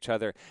votes from each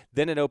other,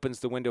 then it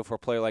opens the window for a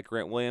player like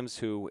Grant Williams,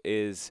 who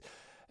is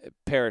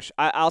Parrish.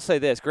 I'll say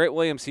this. Grant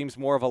Williams seems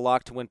more of a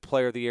lock to win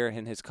Player of the Year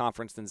in his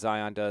conference than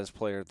Zion does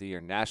Player of the Year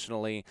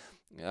nationally.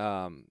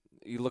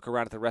 You look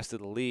around at the rest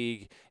of the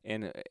league,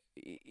 and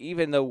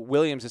even though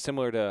Williams is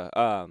similar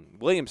to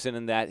Williamson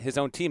in that his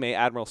own teammate,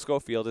 Admiral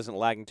Schofield, isn't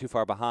lagging too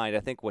far behind, I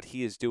think what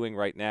he is doing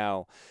right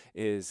now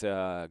is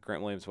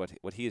Grant Williams,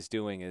 what he is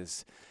doing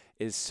is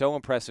so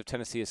impressive.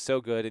 Tennessee is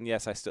so good, and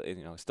yes, I still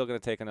going to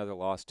take another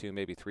loss, 2,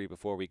 maybe 3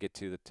 before we get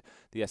to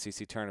the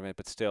SEC tournament,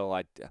 but still,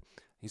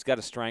 he's got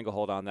a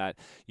stranglehold on that.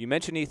 You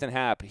mentioned Ethan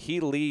Happ. He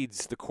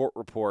leads the court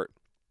report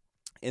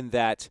in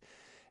that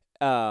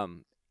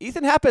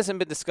Ethan Happ hasn't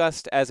been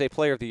discussed as a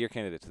Player of the Year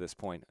candidate to this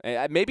point.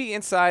 Maybe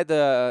inside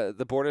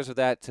the borders of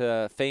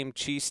that famed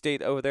cheese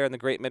state over there in the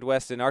Great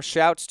Midwest. And our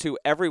shouts to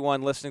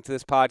everyone listening to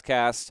this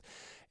podcast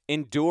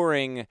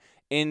enduring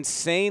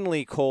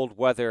insanely cold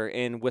weather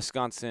in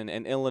Wisconsin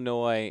and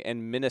Illinois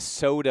and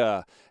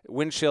Minnesota.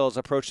 Wind chills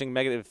approaching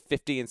negative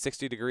 50 and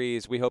 60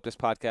 degrees. We hope this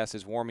podcast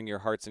is warming your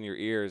hearts and your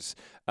ears.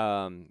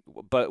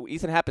 But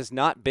Ethan Happ has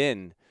not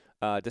been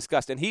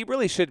discussed, and he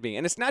really should be.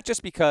 And it's not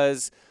just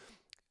because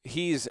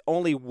he's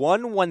only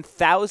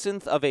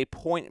 1/1000th of a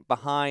point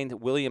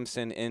behind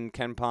Williamson in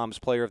Ken Palm's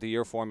Player of the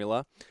Year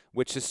formula,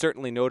 which is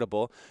certainly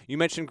notable. You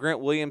mentioned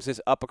Grant Williams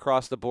is up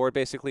across the board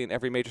basically in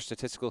every major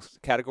statistical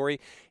category.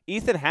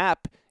 Ethan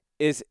Happ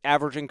is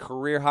averaging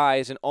career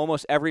highs in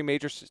almost every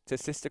major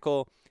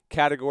statistical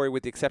category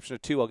with the exception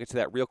of 2. I'll get to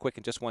that real quick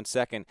in just 1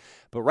 second.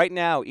 But right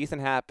now, Ethan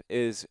Happ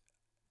is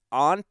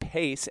on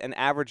pace and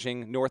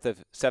averaging north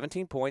of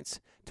 17 points,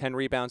 10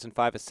 rebounds, and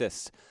 5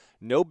 assists.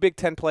 No Big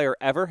Ten player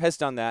ever has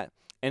done that,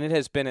 and it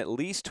has been at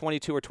least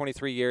 22 or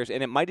 23 years,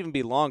 and it might even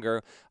be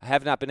longer. I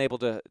have not been able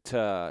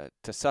to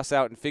suss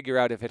out and figure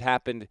out if it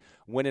happened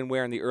when and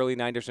where in the early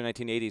 90s or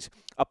 1980s.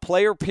 A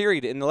player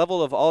period in the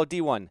level of all of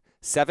D1,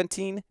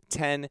 17,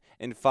 10,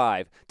 and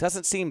 5.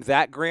 Doesn't seem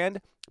that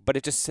grand, but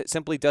it just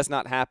simply does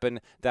not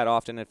happen that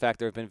often. In fact,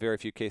 there have been very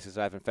few cases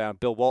I haven't found.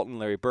 Bill Walton,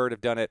 Larry Bird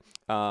have done it.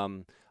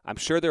 I'm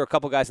sure there are a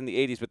couple guys in the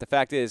 80s, but the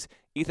fact is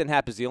Ethan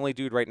Happ is the only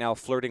dude right now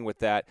flirting with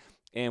that.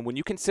 And when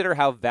you consider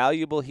how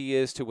valuable he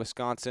is to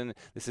Wisconsin,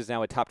 this is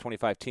now a top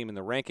 25 team in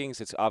the rankings.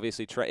 It's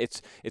obviously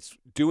it's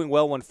doing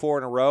well, won 4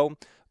 in a row,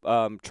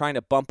 trying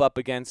to bump up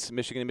against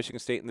Michigan and Michigan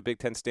State in the Big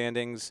Ten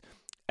standings.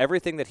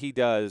 Everything that he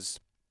does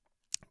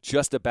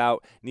just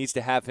about needs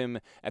to have him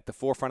at the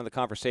forefront of the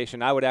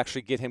conversation. I would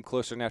actually get him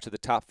closer now to the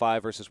top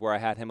 5 versus where I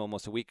had him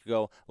almost a week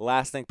ago.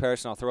 Last thing,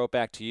 Paris, and I'll throw it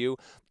back to you.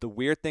 The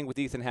weird thing with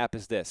Ethan Happ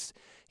is this.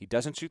 He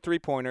doesn't shoot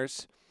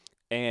three-pointers.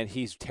 And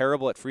he's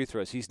terrible at free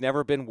throws. He's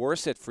never been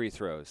worse at free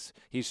throws.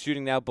 He's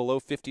shooting now below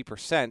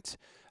 50%,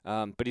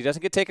 but he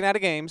doesn't get taken out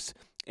of games.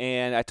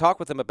 And I talked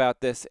with him about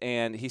this,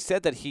 and he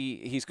said that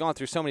he's gone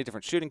through so many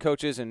different shooting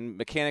coaches and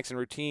mechanics and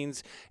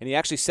routines, and he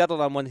actually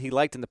settled on one he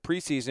liked in the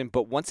preseason,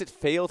 but once it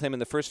failed him in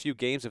the first few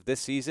games of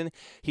this season,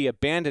 he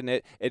abandoned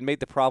it. It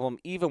made the problem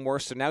even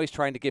worse, so now he's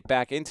trying to get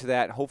back into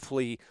that.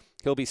 Hopefully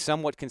he'll be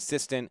somewhat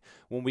consistent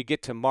when we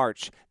get to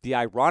March. The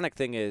ironic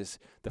thing is,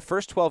 the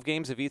first 12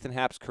 games of Ethan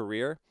Happ's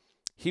career,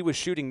 he was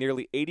shooting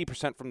nearly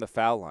 80% from the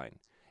foul line.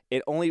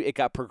 It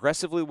got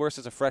progressively worse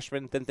as a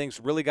freshman. Then things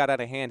really got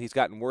out of hand. He's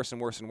gotten worse and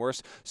worse and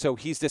worse. So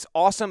he's this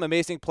awesome,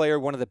 amazing player,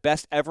 one of the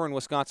best ever in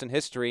Wisconsin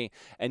history,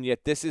 and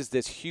yet this is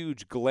this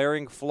huge,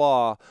 glaring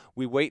flaw.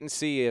 We wait and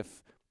see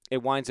if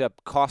it winds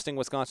up costing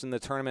Wisconsin the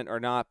tournament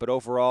or not. But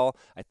overall,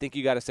 I think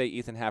you got to say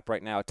Ethan Happ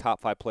right now, a top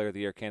 5 player of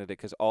the year candidate,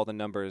 because all the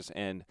numbers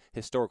and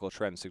historical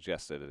trends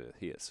suggest that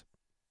he is.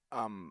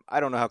 I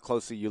don't know how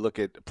closely you look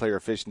at player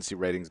efficiency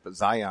ratings, but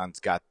Zion's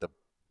got the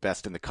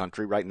best in the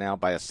country right now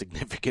by a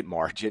significant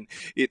margin.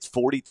 It's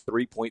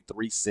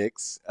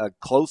 43.36.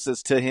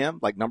 Closest to him,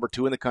 like number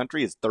 2 in the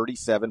country, is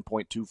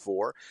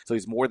 37.24. So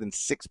he's more than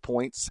 6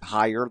 points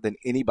higher than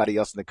anybody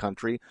else in the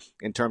country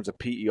in terms of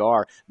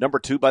PER. Number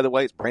 2, by the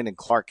way, is Brandon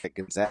Clark at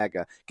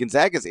Gonzaga.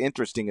 Gonzaga is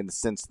interesting in the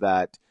sense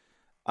that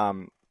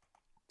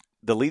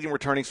the leading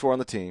returning scorer on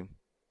the team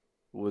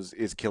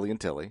is Killian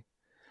Tilly.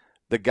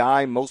 The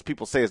guy most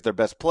people say is their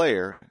best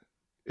player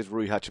is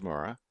Rui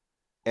Hachimura.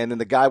 And then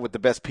the guy with the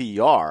best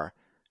PER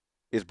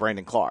is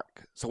Brandon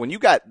Clark. So when you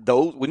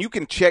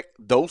can check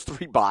those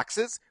 3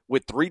 boxes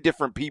with 3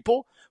 different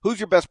people, who's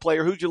your best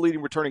player, who's your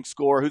leading returning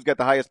scorer, who's got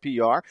the highest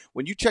PER,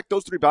 when you check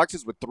those 3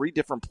 boxes with 3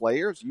 different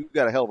players, you've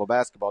got a hell of a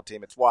basketball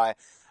team. It's why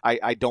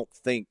I don't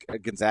think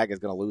Gonzaga is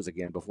going to lose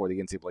again before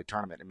the NCAA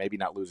tournament, and maybe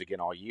not lose again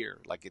all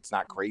year. Like, it's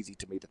not crazy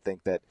to me to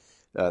think that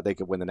they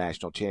could win the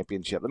national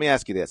championship. Let me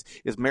ask you this.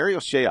 Is Mario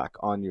Shayok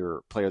on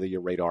your player of the year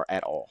radar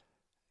at all?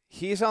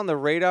 He's on the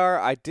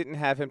radar. I didn't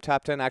have him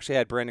top 10. I actually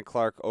had Brandon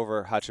Clark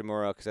over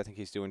Hachimura because I think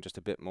he's doing just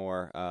a bit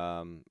more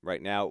right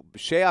now.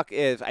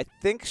 I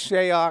think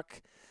Shayok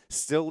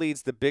still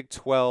leads the Big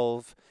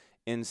 12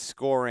 in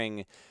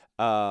scoring,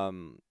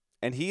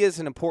 and he is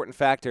an important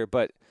factor,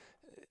 but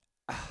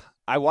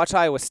I watch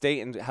Iowa State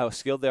and how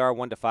skilled they are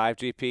 1-5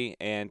 GP,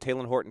 and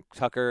Talen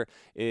Horton-Tucker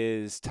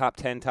is top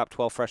 10, top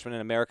 12 freshman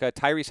in America.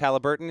 Tyrese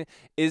Halliburton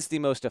is the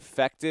most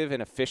effective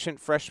and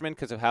efficient freshman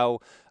because of how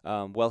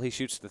well he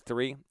shoots the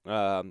 3.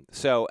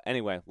 So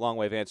anyway, long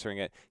way of answering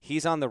it.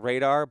 He's on the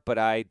radar, but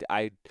I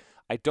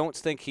don't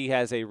think he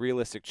has a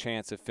realistic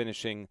chance of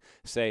finishing,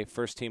 say,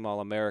 first-team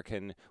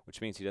All-American,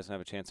 which means he doesn't have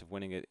a chance of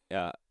winning it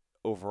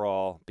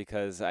overall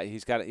because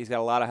he's got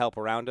a lot of help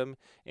around him,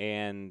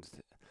 and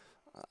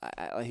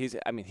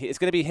it's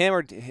going to be him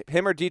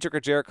or Dietrich or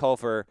Jarrett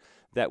Culver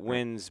that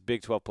wins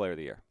Big 12 Player of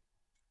the Year.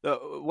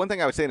 One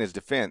thing I would say in his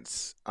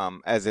defense,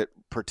 as it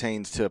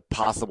pertains to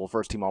possible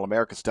first-team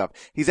All-America stuff,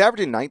 he's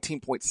averaging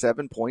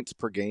 19.7 points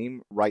per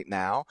game right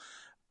now,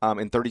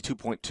 in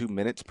 32.2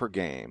 minutes per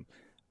game.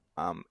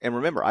 And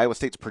remember, Iowa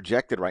State's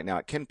projected right now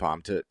at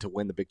KenPom to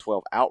win the Big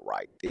 12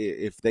 outright.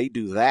 If they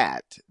do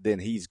that, then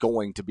he's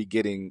going to be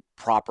getting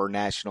proper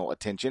national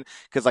attention.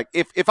 Because, like,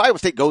 if Iowa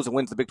State goes and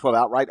wins the Big 12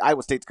 outright,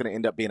 Iowa State's going to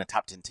end up being a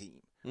top 10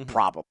 team,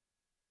 probably.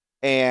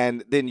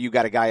 And then you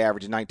got a guy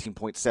averaging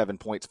 19.7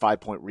 points,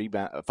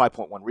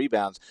 5.1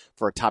 rebounds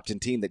for a top 10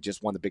 team that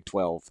just won the Big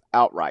 12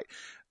 outright.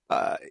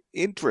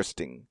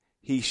 Interesting.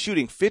 He's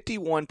shooting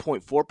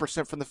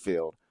 51.4% from the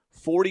field,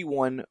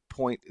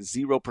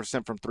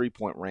 41.0% from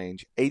three-point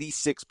range,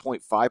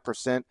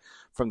 86.5%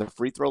 from the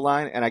free throw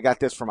line. And I got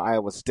this from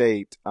Iowa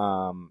State,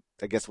 I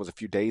guess it was a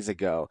few days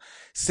ago.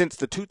 Since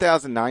the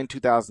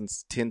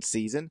 2009-2010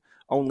 season,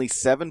 only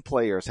 7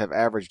 players have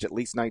averaged at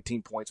least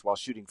 19 points while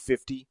shooting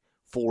 50,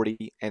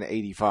 40, and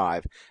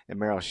 85. And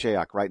Mario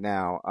Shayok right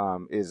now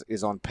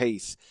is on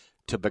pace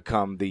to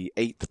become the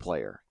 8th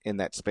player in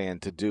that span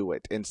to do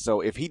it. And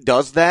so if he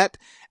does that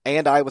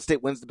and Iowa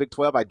State wins the Big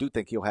 12, I do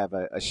think he'll have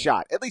a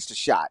shot, at least a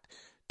shot,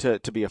 to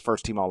be a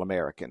first-team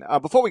All-American.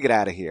 Before we get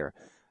out of here,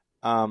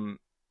 I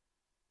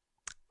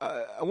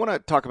want to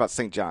talk about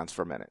St. John's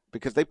for a minute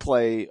because they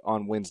play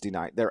on Wednesday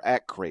night. They're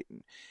at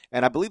Creighton.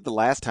 And I believe the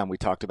last time we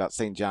talked about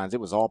St. John's, it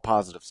was all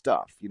positive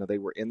stuff. You know, they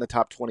were in the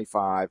top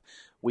 25.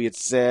 We had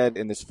said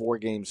in this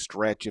 4-game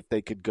stretch if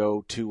they could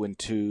go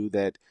 2-2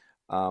 that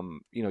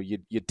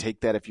you'd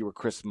take that if you were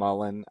Chris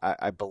Mullen.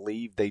 I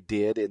believe they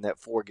did in that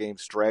 4-game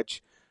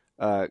stretch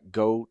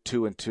go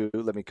 2-2.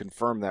 Let me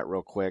confirm that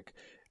real quick.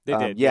 They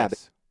did,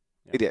 yes.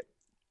 They did.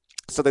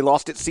 So they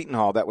lost at Seton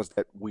Hall. That was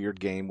that weird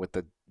game with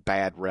the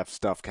bad ref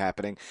stuff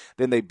happening.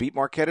 Then they beat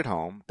Marquette at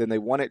home. Then they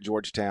won at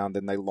Georgetown.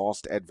 Then they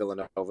lost at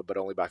Villanova, but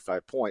only by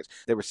 5 points.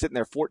 They were sitting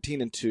there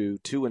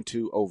 14-2,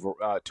 2-2 over,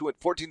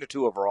 14-2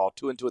 overall,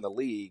 2-2 in the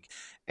league.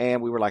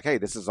 And we were like, hey,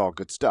 this is all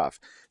good stuff.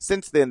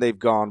 Since then, they've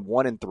gone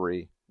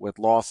 1-3 with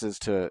losses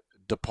to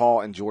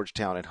DePaul and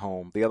Georgetown at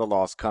home. The other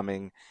loss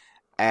coming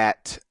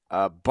at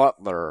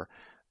Butler.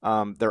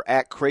 They're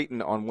at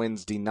Creighton on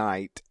Wednesday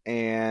night.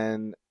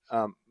 And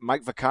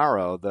Mike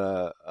Vaccaro,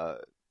 the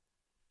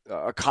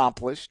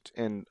accomplished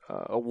and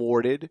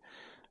awarded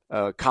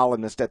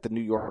columnist at the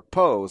New York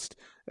Post,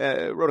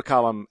 wrote a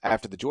column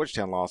after the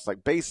Georgetown loss,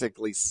 like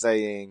basically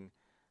saying,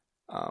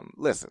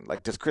 listen,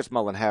 like, does Chris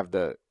Mullin have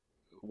the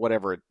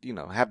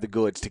have the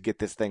goods to get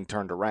this thing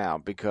turned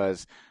around?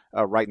 Because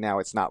right now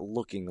it's not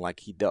looking like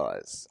he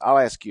does. I'll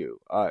ask you,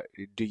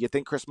 do you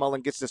think Chris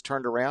Mullin gets this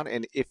turned around?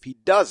 And if he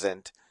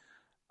doesn't,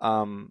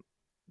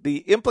 the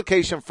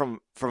implication from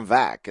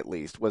Vac, at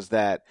least, was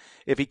that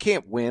if he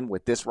can't win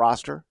with this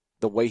roster,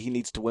 the way he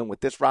needs to win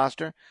with this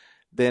roster,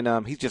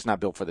 then he's just not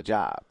built for the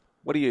job.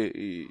 What do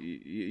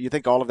you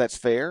think? All of that's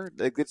fair?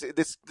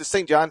 This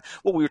St. John.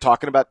 Well, we were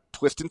talking about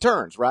twists and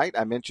turns, right?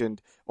 I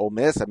mentioned Ole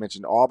Miss. I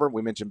mentioned Auburn.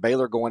 We mentioned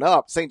Baylor going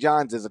up. St.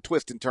 John's is a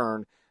twist and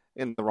turn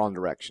in the wrong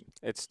direction.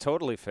 It's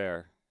totally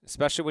fair,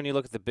 especially when you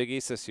look at the Big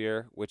East this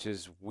year, which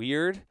is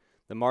weird.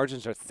 The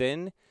margins are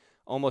thin.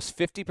 Almost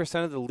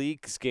 50% of the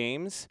league's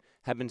games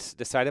have been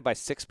decided by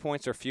 6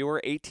 points or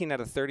fewer, 18 out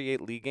of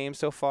 38 league games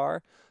so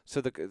far. So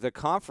the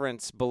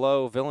conference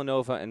below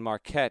Villanova and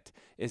Marquette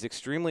is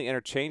extremely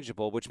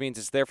interchangeable, which means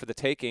it's there for the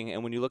taking.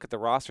 And when you look at the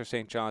roster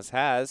St. John's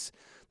has,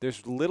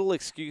 there's little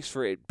excuse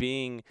for it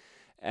being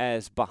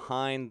as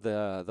behind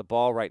the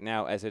ball right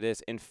now as it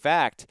is. In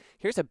fact,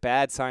 here's a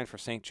bad sign for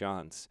St.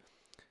 John's.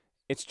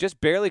 It's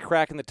just barely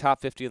cracking the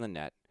top 50 in the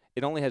net.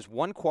 It only has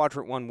one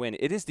quadrant one win.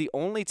 It is the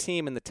only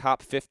team in the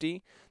top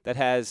 50 that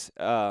has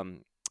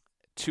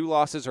 2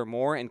 losses or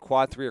more in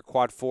quad 3 or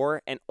quad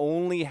 4 and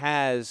only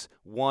has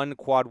one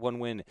quad 1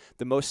 win.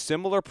 The most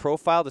similar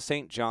profile to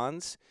St.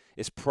 John's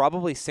is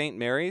probably St.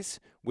 Mary's,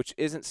 which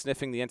isn't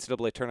sniffing the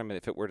NCAA tournament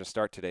if it were to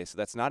start today. So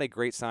that's not a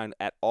great sign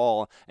at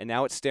all. And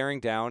now it's staring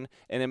down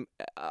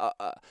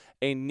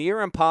a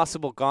near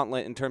impossible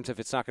gauntlet in terms of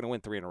it's not going to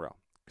win 3 in a row.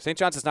 St.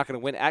 John's is not going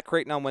to win at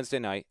Creighton on Wednesday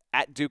night,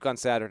 at Duke on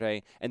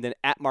Saturday, and then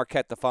at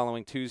Marquette the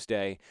following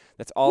Tuesday.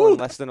 That's all in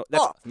less than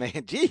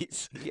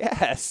geez.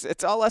 Yes,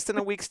 it's all less than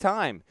a week's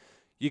time.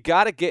 You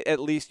got to get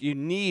you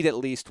need at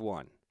least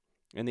one.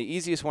 And the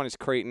easiest one is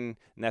Creighton,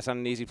 and that's not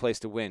an easy place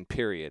to win,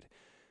 period.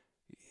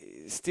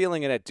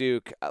 Stealing it at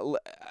Duke,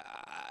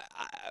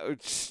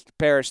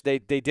 Parrish, they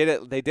did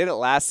it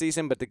last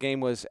season, but the game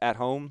was at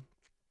home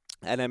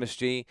at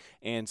MSG,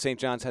 and St.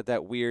 John's had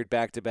that weird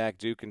back-to-back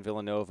Duke and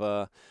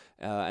Villanova,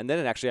 and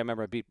then I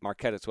remember I beat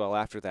Marquette as well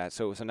after that,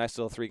 so it was a nice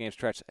little 3-game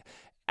stretch.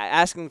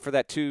 Asking for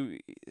that 2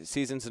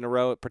 seasons in a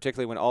row,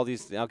 particularly when all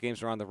these now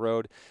games are on the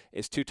road,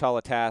 is too tall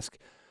a task.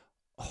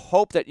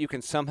 Hope that you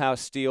can somehow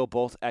steal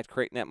both at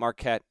Creighton and at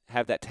Marquette,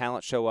 have that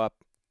talent show up.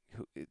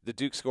 The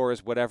Duke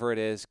scores, whatever it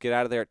is, get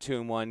out of there at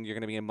 2-1. You're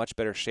going to be in much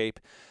better shape.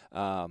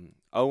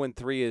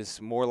 0-3 is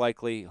more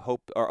likely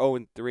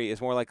hoping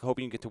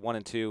you get to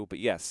 1-2. But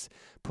yes,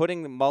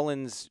 putting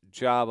Mullin's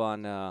job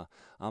on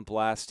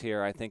blast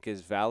here, I think, is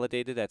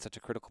validated at such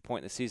a critical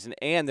point in the season.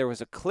 And there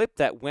was a clip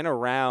that went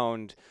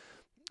around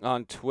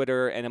on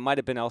Twitter, and it might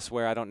have been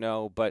elsewhere, I don't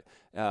know, but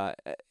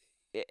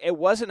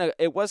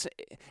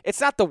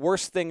it's not the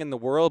worst thing in the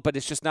world, but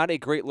it's just not a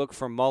great look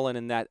for Mullin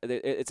in that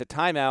it's a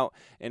timeout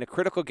in a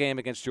critical game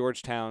against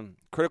Georgetown,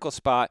 critical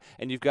spot,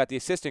 and you've got the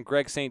assistant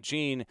Greg St.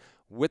 Jean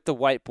with the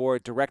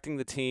whiteboard directing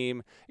the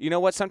team. You know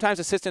what? Sometimes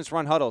assistants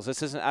run huddles.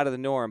 This isn't out of the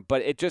norm,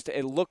 but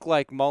it looked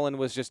like Mullin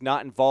was just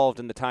not involved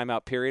in the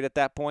timeout period at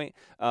that point.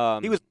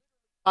 He was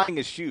tying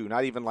his shoe,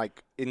 not even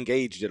like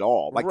engaged at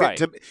all. Like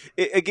right.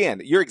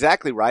 Again, you're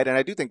exactly right, and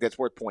I do think that's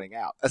worth pointing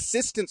out.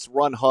 Assistants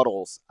run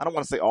huddles. I don't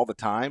want to say all the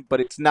time, but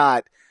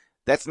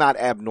that's not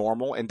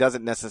abnormal and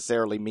doesn't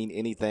necessarily mean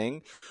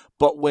anything.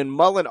 But when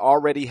Mullin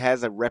already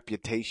has a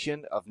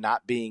reputation of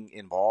not being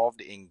involved,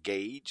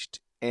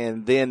 engaged,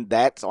 and then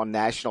that's on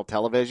national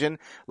television,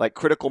 like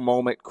critical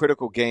moment,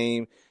 critical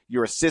game,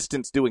 your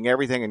assistant's doing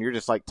everything, and you're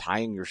just like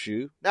tying your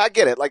shoe. Now I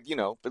get it,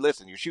 but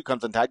listen, your shoe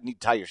comes untied, you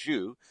need to tie your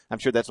shoe. I'm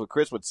sure that's what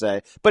Chris would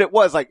say, but it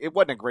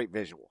wasn't a great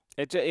visual.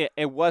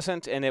 It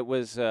wasn't, and it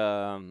was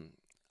a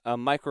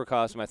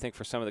microcosm, I think,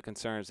 for some of the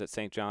concerns that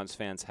St. John's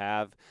fans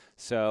have.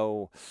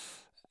 So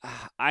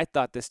I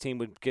thought this team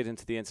would get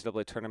into the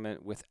NCAA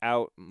tournament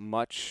without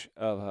much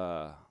of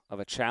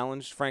a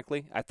challenge,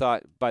 frankly. I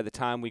thought by the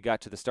time we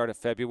got to the start of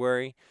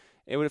February,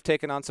 it would have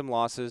taken on some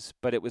losses,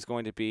 but it was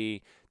going to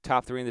be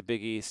top 3 in the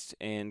Big East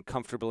and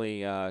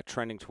comfortably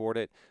trending toward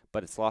it.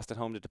 But it's lost at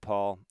home to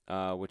DePaul,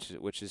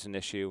 which is an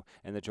issue,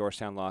 and the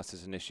Georgetown loss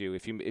is an issue.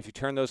 If you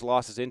turn those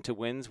losses into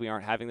wins, we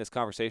aren't having this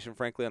conversation,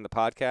 frankly, on the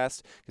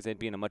podcast because they'd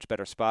be in a much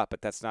better spot. But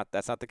that's not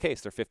the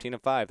case. They're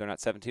 15-5. They're not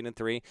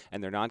 17-3,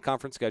 and their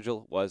non-conference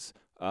schedule was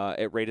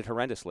it rated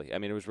horrendously. I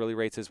mean, it was really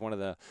rates as one of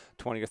the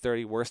 20 or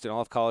 30 worst in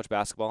all of college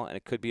basketball, and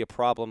it could be a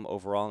problem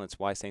overall. And it's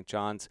why St.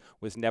 John's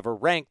was never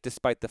ranked,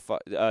 despite the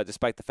fact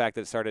that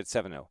it started at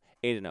 7-0.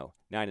 8-0,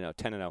 9-0,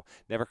 10-0.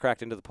 Never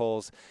cracked into the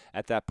polls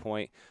at that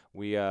point.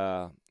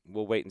 We'll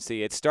wait and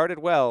see. It started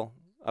well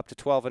up to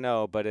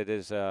 12-0, but it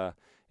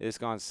has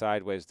gone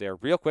sideways there.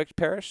 Real quick,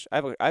 Parrish,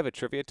 I have a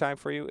trivia time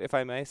for you, if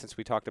I may, since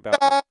we talked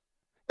about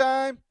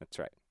time. That's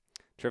right.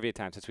 Trivia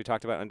time, since we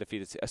talked about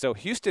undefeated. So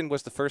Houston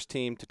was the first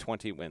team to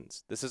 20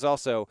 wins. This is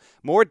also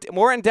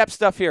more in-depth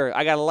stuff here.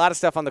 I got a lot of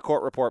stuff on the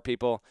court report,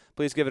 people.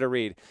 Please give it a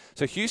read.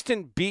 So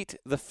Houston beat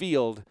the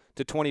field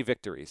to 20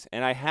 victories.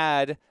 And I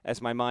had,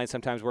 as my mind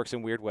sometimes works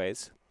in weird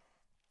ways,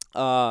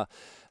 a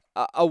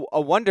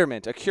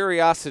wonderment, a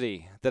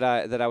curiosity that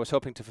I was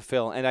hoping to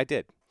fulfill, and I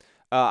did.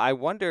 I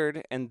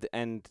wondered, and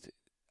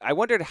I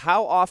wondered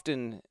how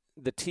often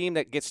the team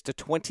that gets to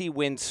 20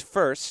 wins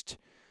first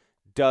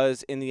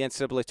does in the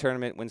NCAA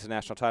tournament, wins the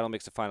national title,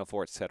 makes the Final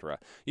Four, etc.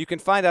 You can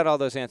find out all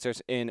those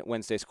answers in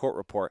Wednesday's court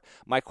report.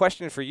 My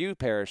question for you,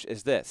 Parrish,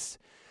 is this.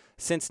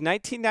 Since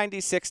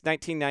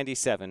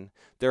 1996-1997,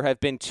 there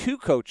have been 2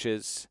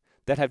 coaches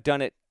that have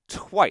done it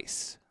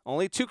twice.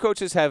 Only 2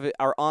 coaches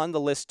are on the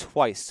list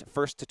twice,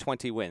 first to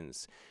 20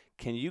 wins.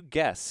 Can you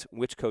guess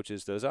which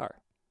coaches those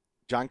are?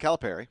 John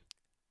Calipari.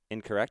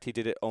 Incorrect. He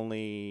did it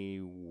only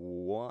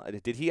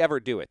one. Did he ever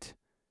do it?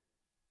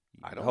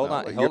 I don't know.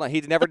 Hold on.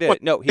 He never did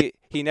it. No, he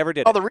never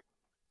did it.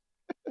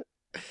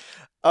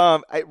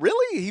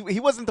 Really? He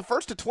wasn't the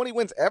first to 20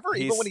 wins ever,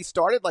 even when he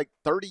started like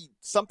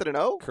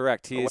 30-something-0?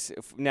 Correct.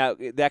 Now,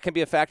 that can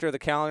be a factor of the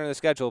calendar and the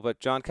schedule, but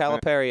John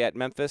Calipari at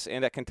Memphis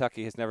and at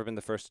Kentucky has never been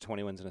the first to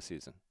 20 wins in a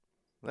season.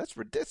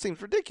 That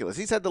seems ridiculous.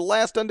 He's had the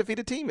last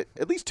undefeated team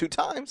at least 2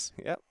 times.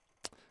 Yep.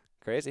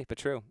 Crazy, but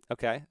true.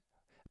 Okay.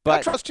 But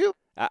I trust you.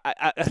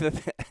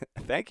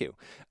 Thank you.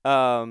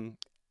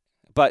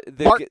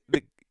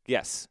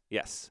 Yes.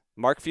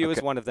 Mark Few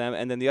is one of them,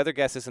 and then the other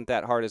guess isn't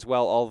that hard as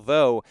well,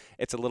 although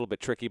it's a little bit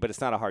tricky, but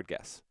it's not a hard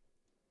guess.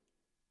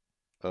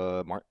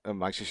 Mike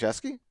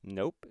Krzyzewski?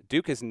 Nope.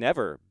 Duke has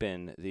never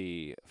been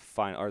the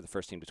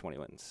first team to 20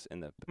 wins in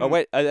the. Oh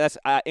wait, that's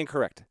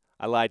incorrect.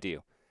 I lied to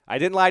you. I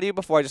didn't lie to you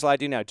before. I just lied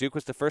to you now. Duke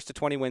was the first to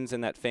 20 wins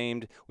in that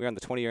famed. We were on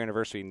the 20-year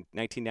anniversary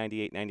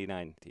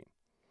 1998-99 team.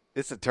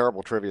 It's a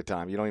terrible trivia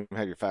time. You don't even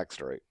have your facts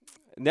straight.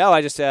 No,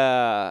 I just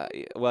I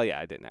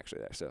didn't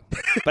actually there. So,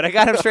 but I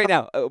got him straight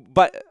now.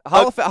 But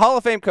Hall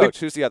of Fame coach.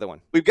 Who's the other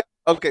one? We've got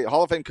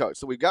Hall of Fame coach.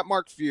 So we've got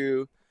Mark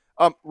Few,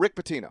 Rick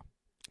Pitino.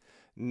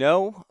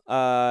 No,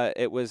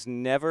 it was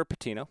never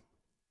Pitino.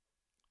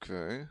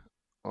 Okay.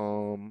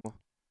 Was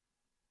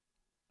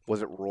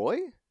it Roy?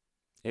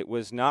 It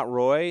was not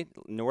Roy.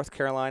 North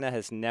Carolina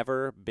has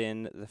never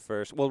been the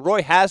first. Well,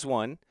 Roy has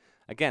one.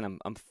 Again,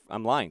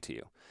 I'm lying to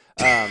you.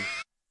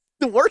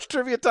 The worst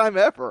trivia time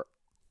ever.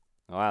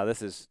 Wow,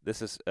 this is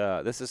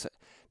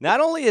not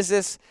only is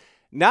this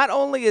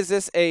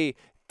a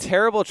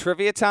terrible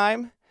trivia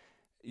time,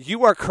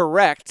 you are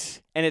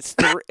correct, and it's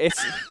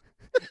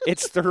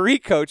 3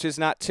 coaches,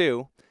 not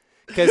 2,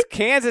 because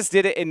Kansas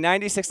did it in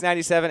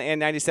 96-97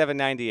 and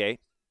 97-98.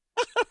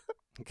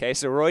 Okay,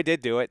 so Roy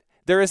did do it.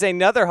 There is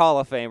another Hall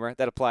of Famer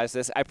that applies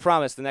this. I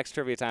promise the next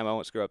trivia time I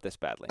won't screw up this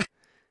badly.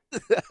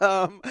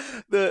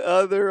 The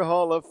other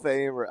Hall of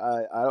Famer,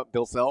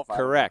 Bill Self.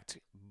 Correct,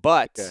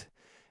 but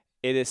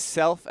it is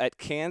Self at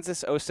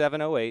Kansas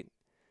 07-08,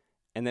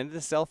 and then it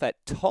is Self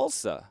at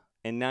Tulsa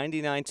in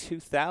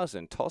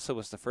 99-2000. Tulsa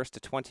was the first to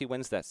 20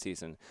 wins that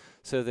season.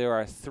 So there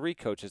are 3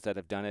 coaches that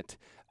have done it.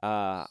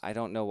 I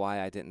don't know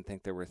why I didn't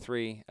think there were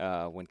 3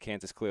 when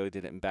Kansas clearly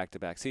did it in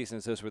back-to-back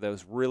seasons. Those were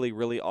those really,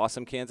 really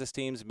awesome Kansas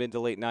teams, mid to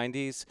late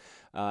 90s,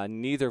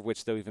 neither of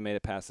which, though, even made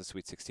it past the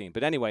Sweet 16.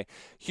 But anyway,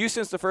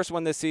 Houston's the first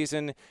one this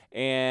season,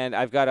 and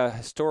I've got a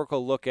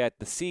historical look at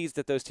the seeds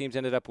that those teams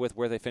ended up with,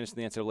 where they finished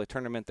in the NCAA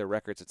tournament, their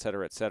records, et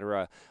cetera, et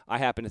cetera. I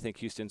happen to think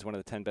Houston's one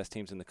of the 10 best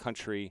teams in the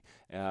country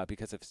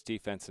because of its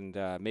defense, and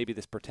maybe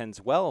this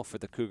portends well for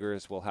the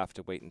Cougars. We'll have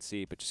to wait and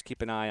see, but just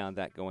keep an eye on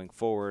that going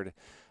forward.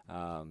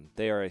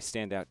 They are a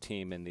standout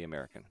team in the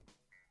American.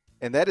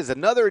 And that is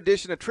another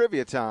edition of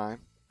Trivia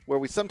Time where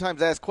we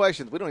sometimes ask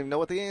questions. We don't even know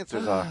what the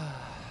answers are.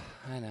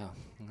 I know.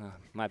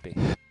 Might be.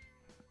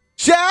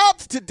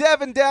 Shouts to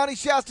Devin Downey.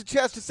 Shouts to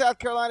Chester, South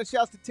Carolina.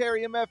 Shouts to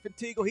Terry M.F. and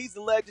Teagle. He's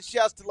the legend.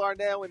 Shouts to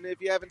Larnell. And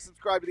if you haven't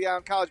subscribed to the Eye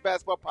on College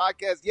Basketball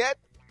Podcast yet,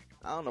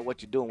 I don't know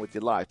what you're doing with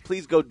your life.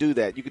 Please go do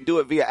that. You can do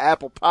it via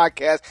Apple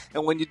Podcasts.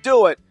 And when you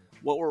do it,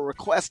 what we're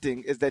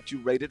requesting is that you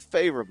rate it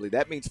favorably.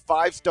 That means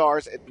 5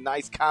 stars and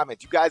nice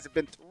comments. You guys have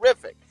been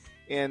terrific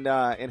in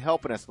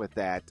helping us with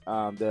that.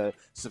 The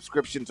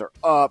subscriptions are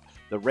up.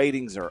 The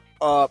ratings are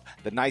up.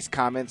 The nice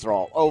comments are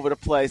all over the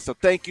place. So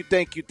thank you.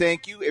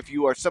 If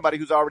you are somebody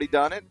who's already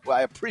done it, well,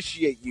 I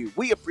appreciate you.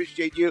 We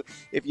appreciate you.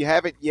 If you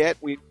haven't yet,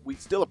 we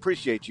still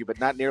appreciate you, but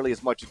not nearly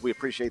as much as we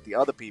appreciate the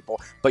other people.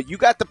 But you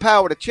got the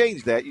power to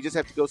change that. You just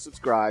have to go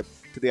subscribe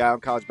to the Eye on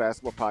College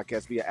Basketball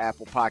Podcast via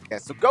Apple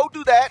Podcasts. So go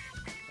do that.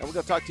 And we're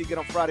going to talk to you again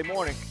on Friday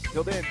morning.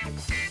 Till then,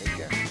 take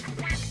care.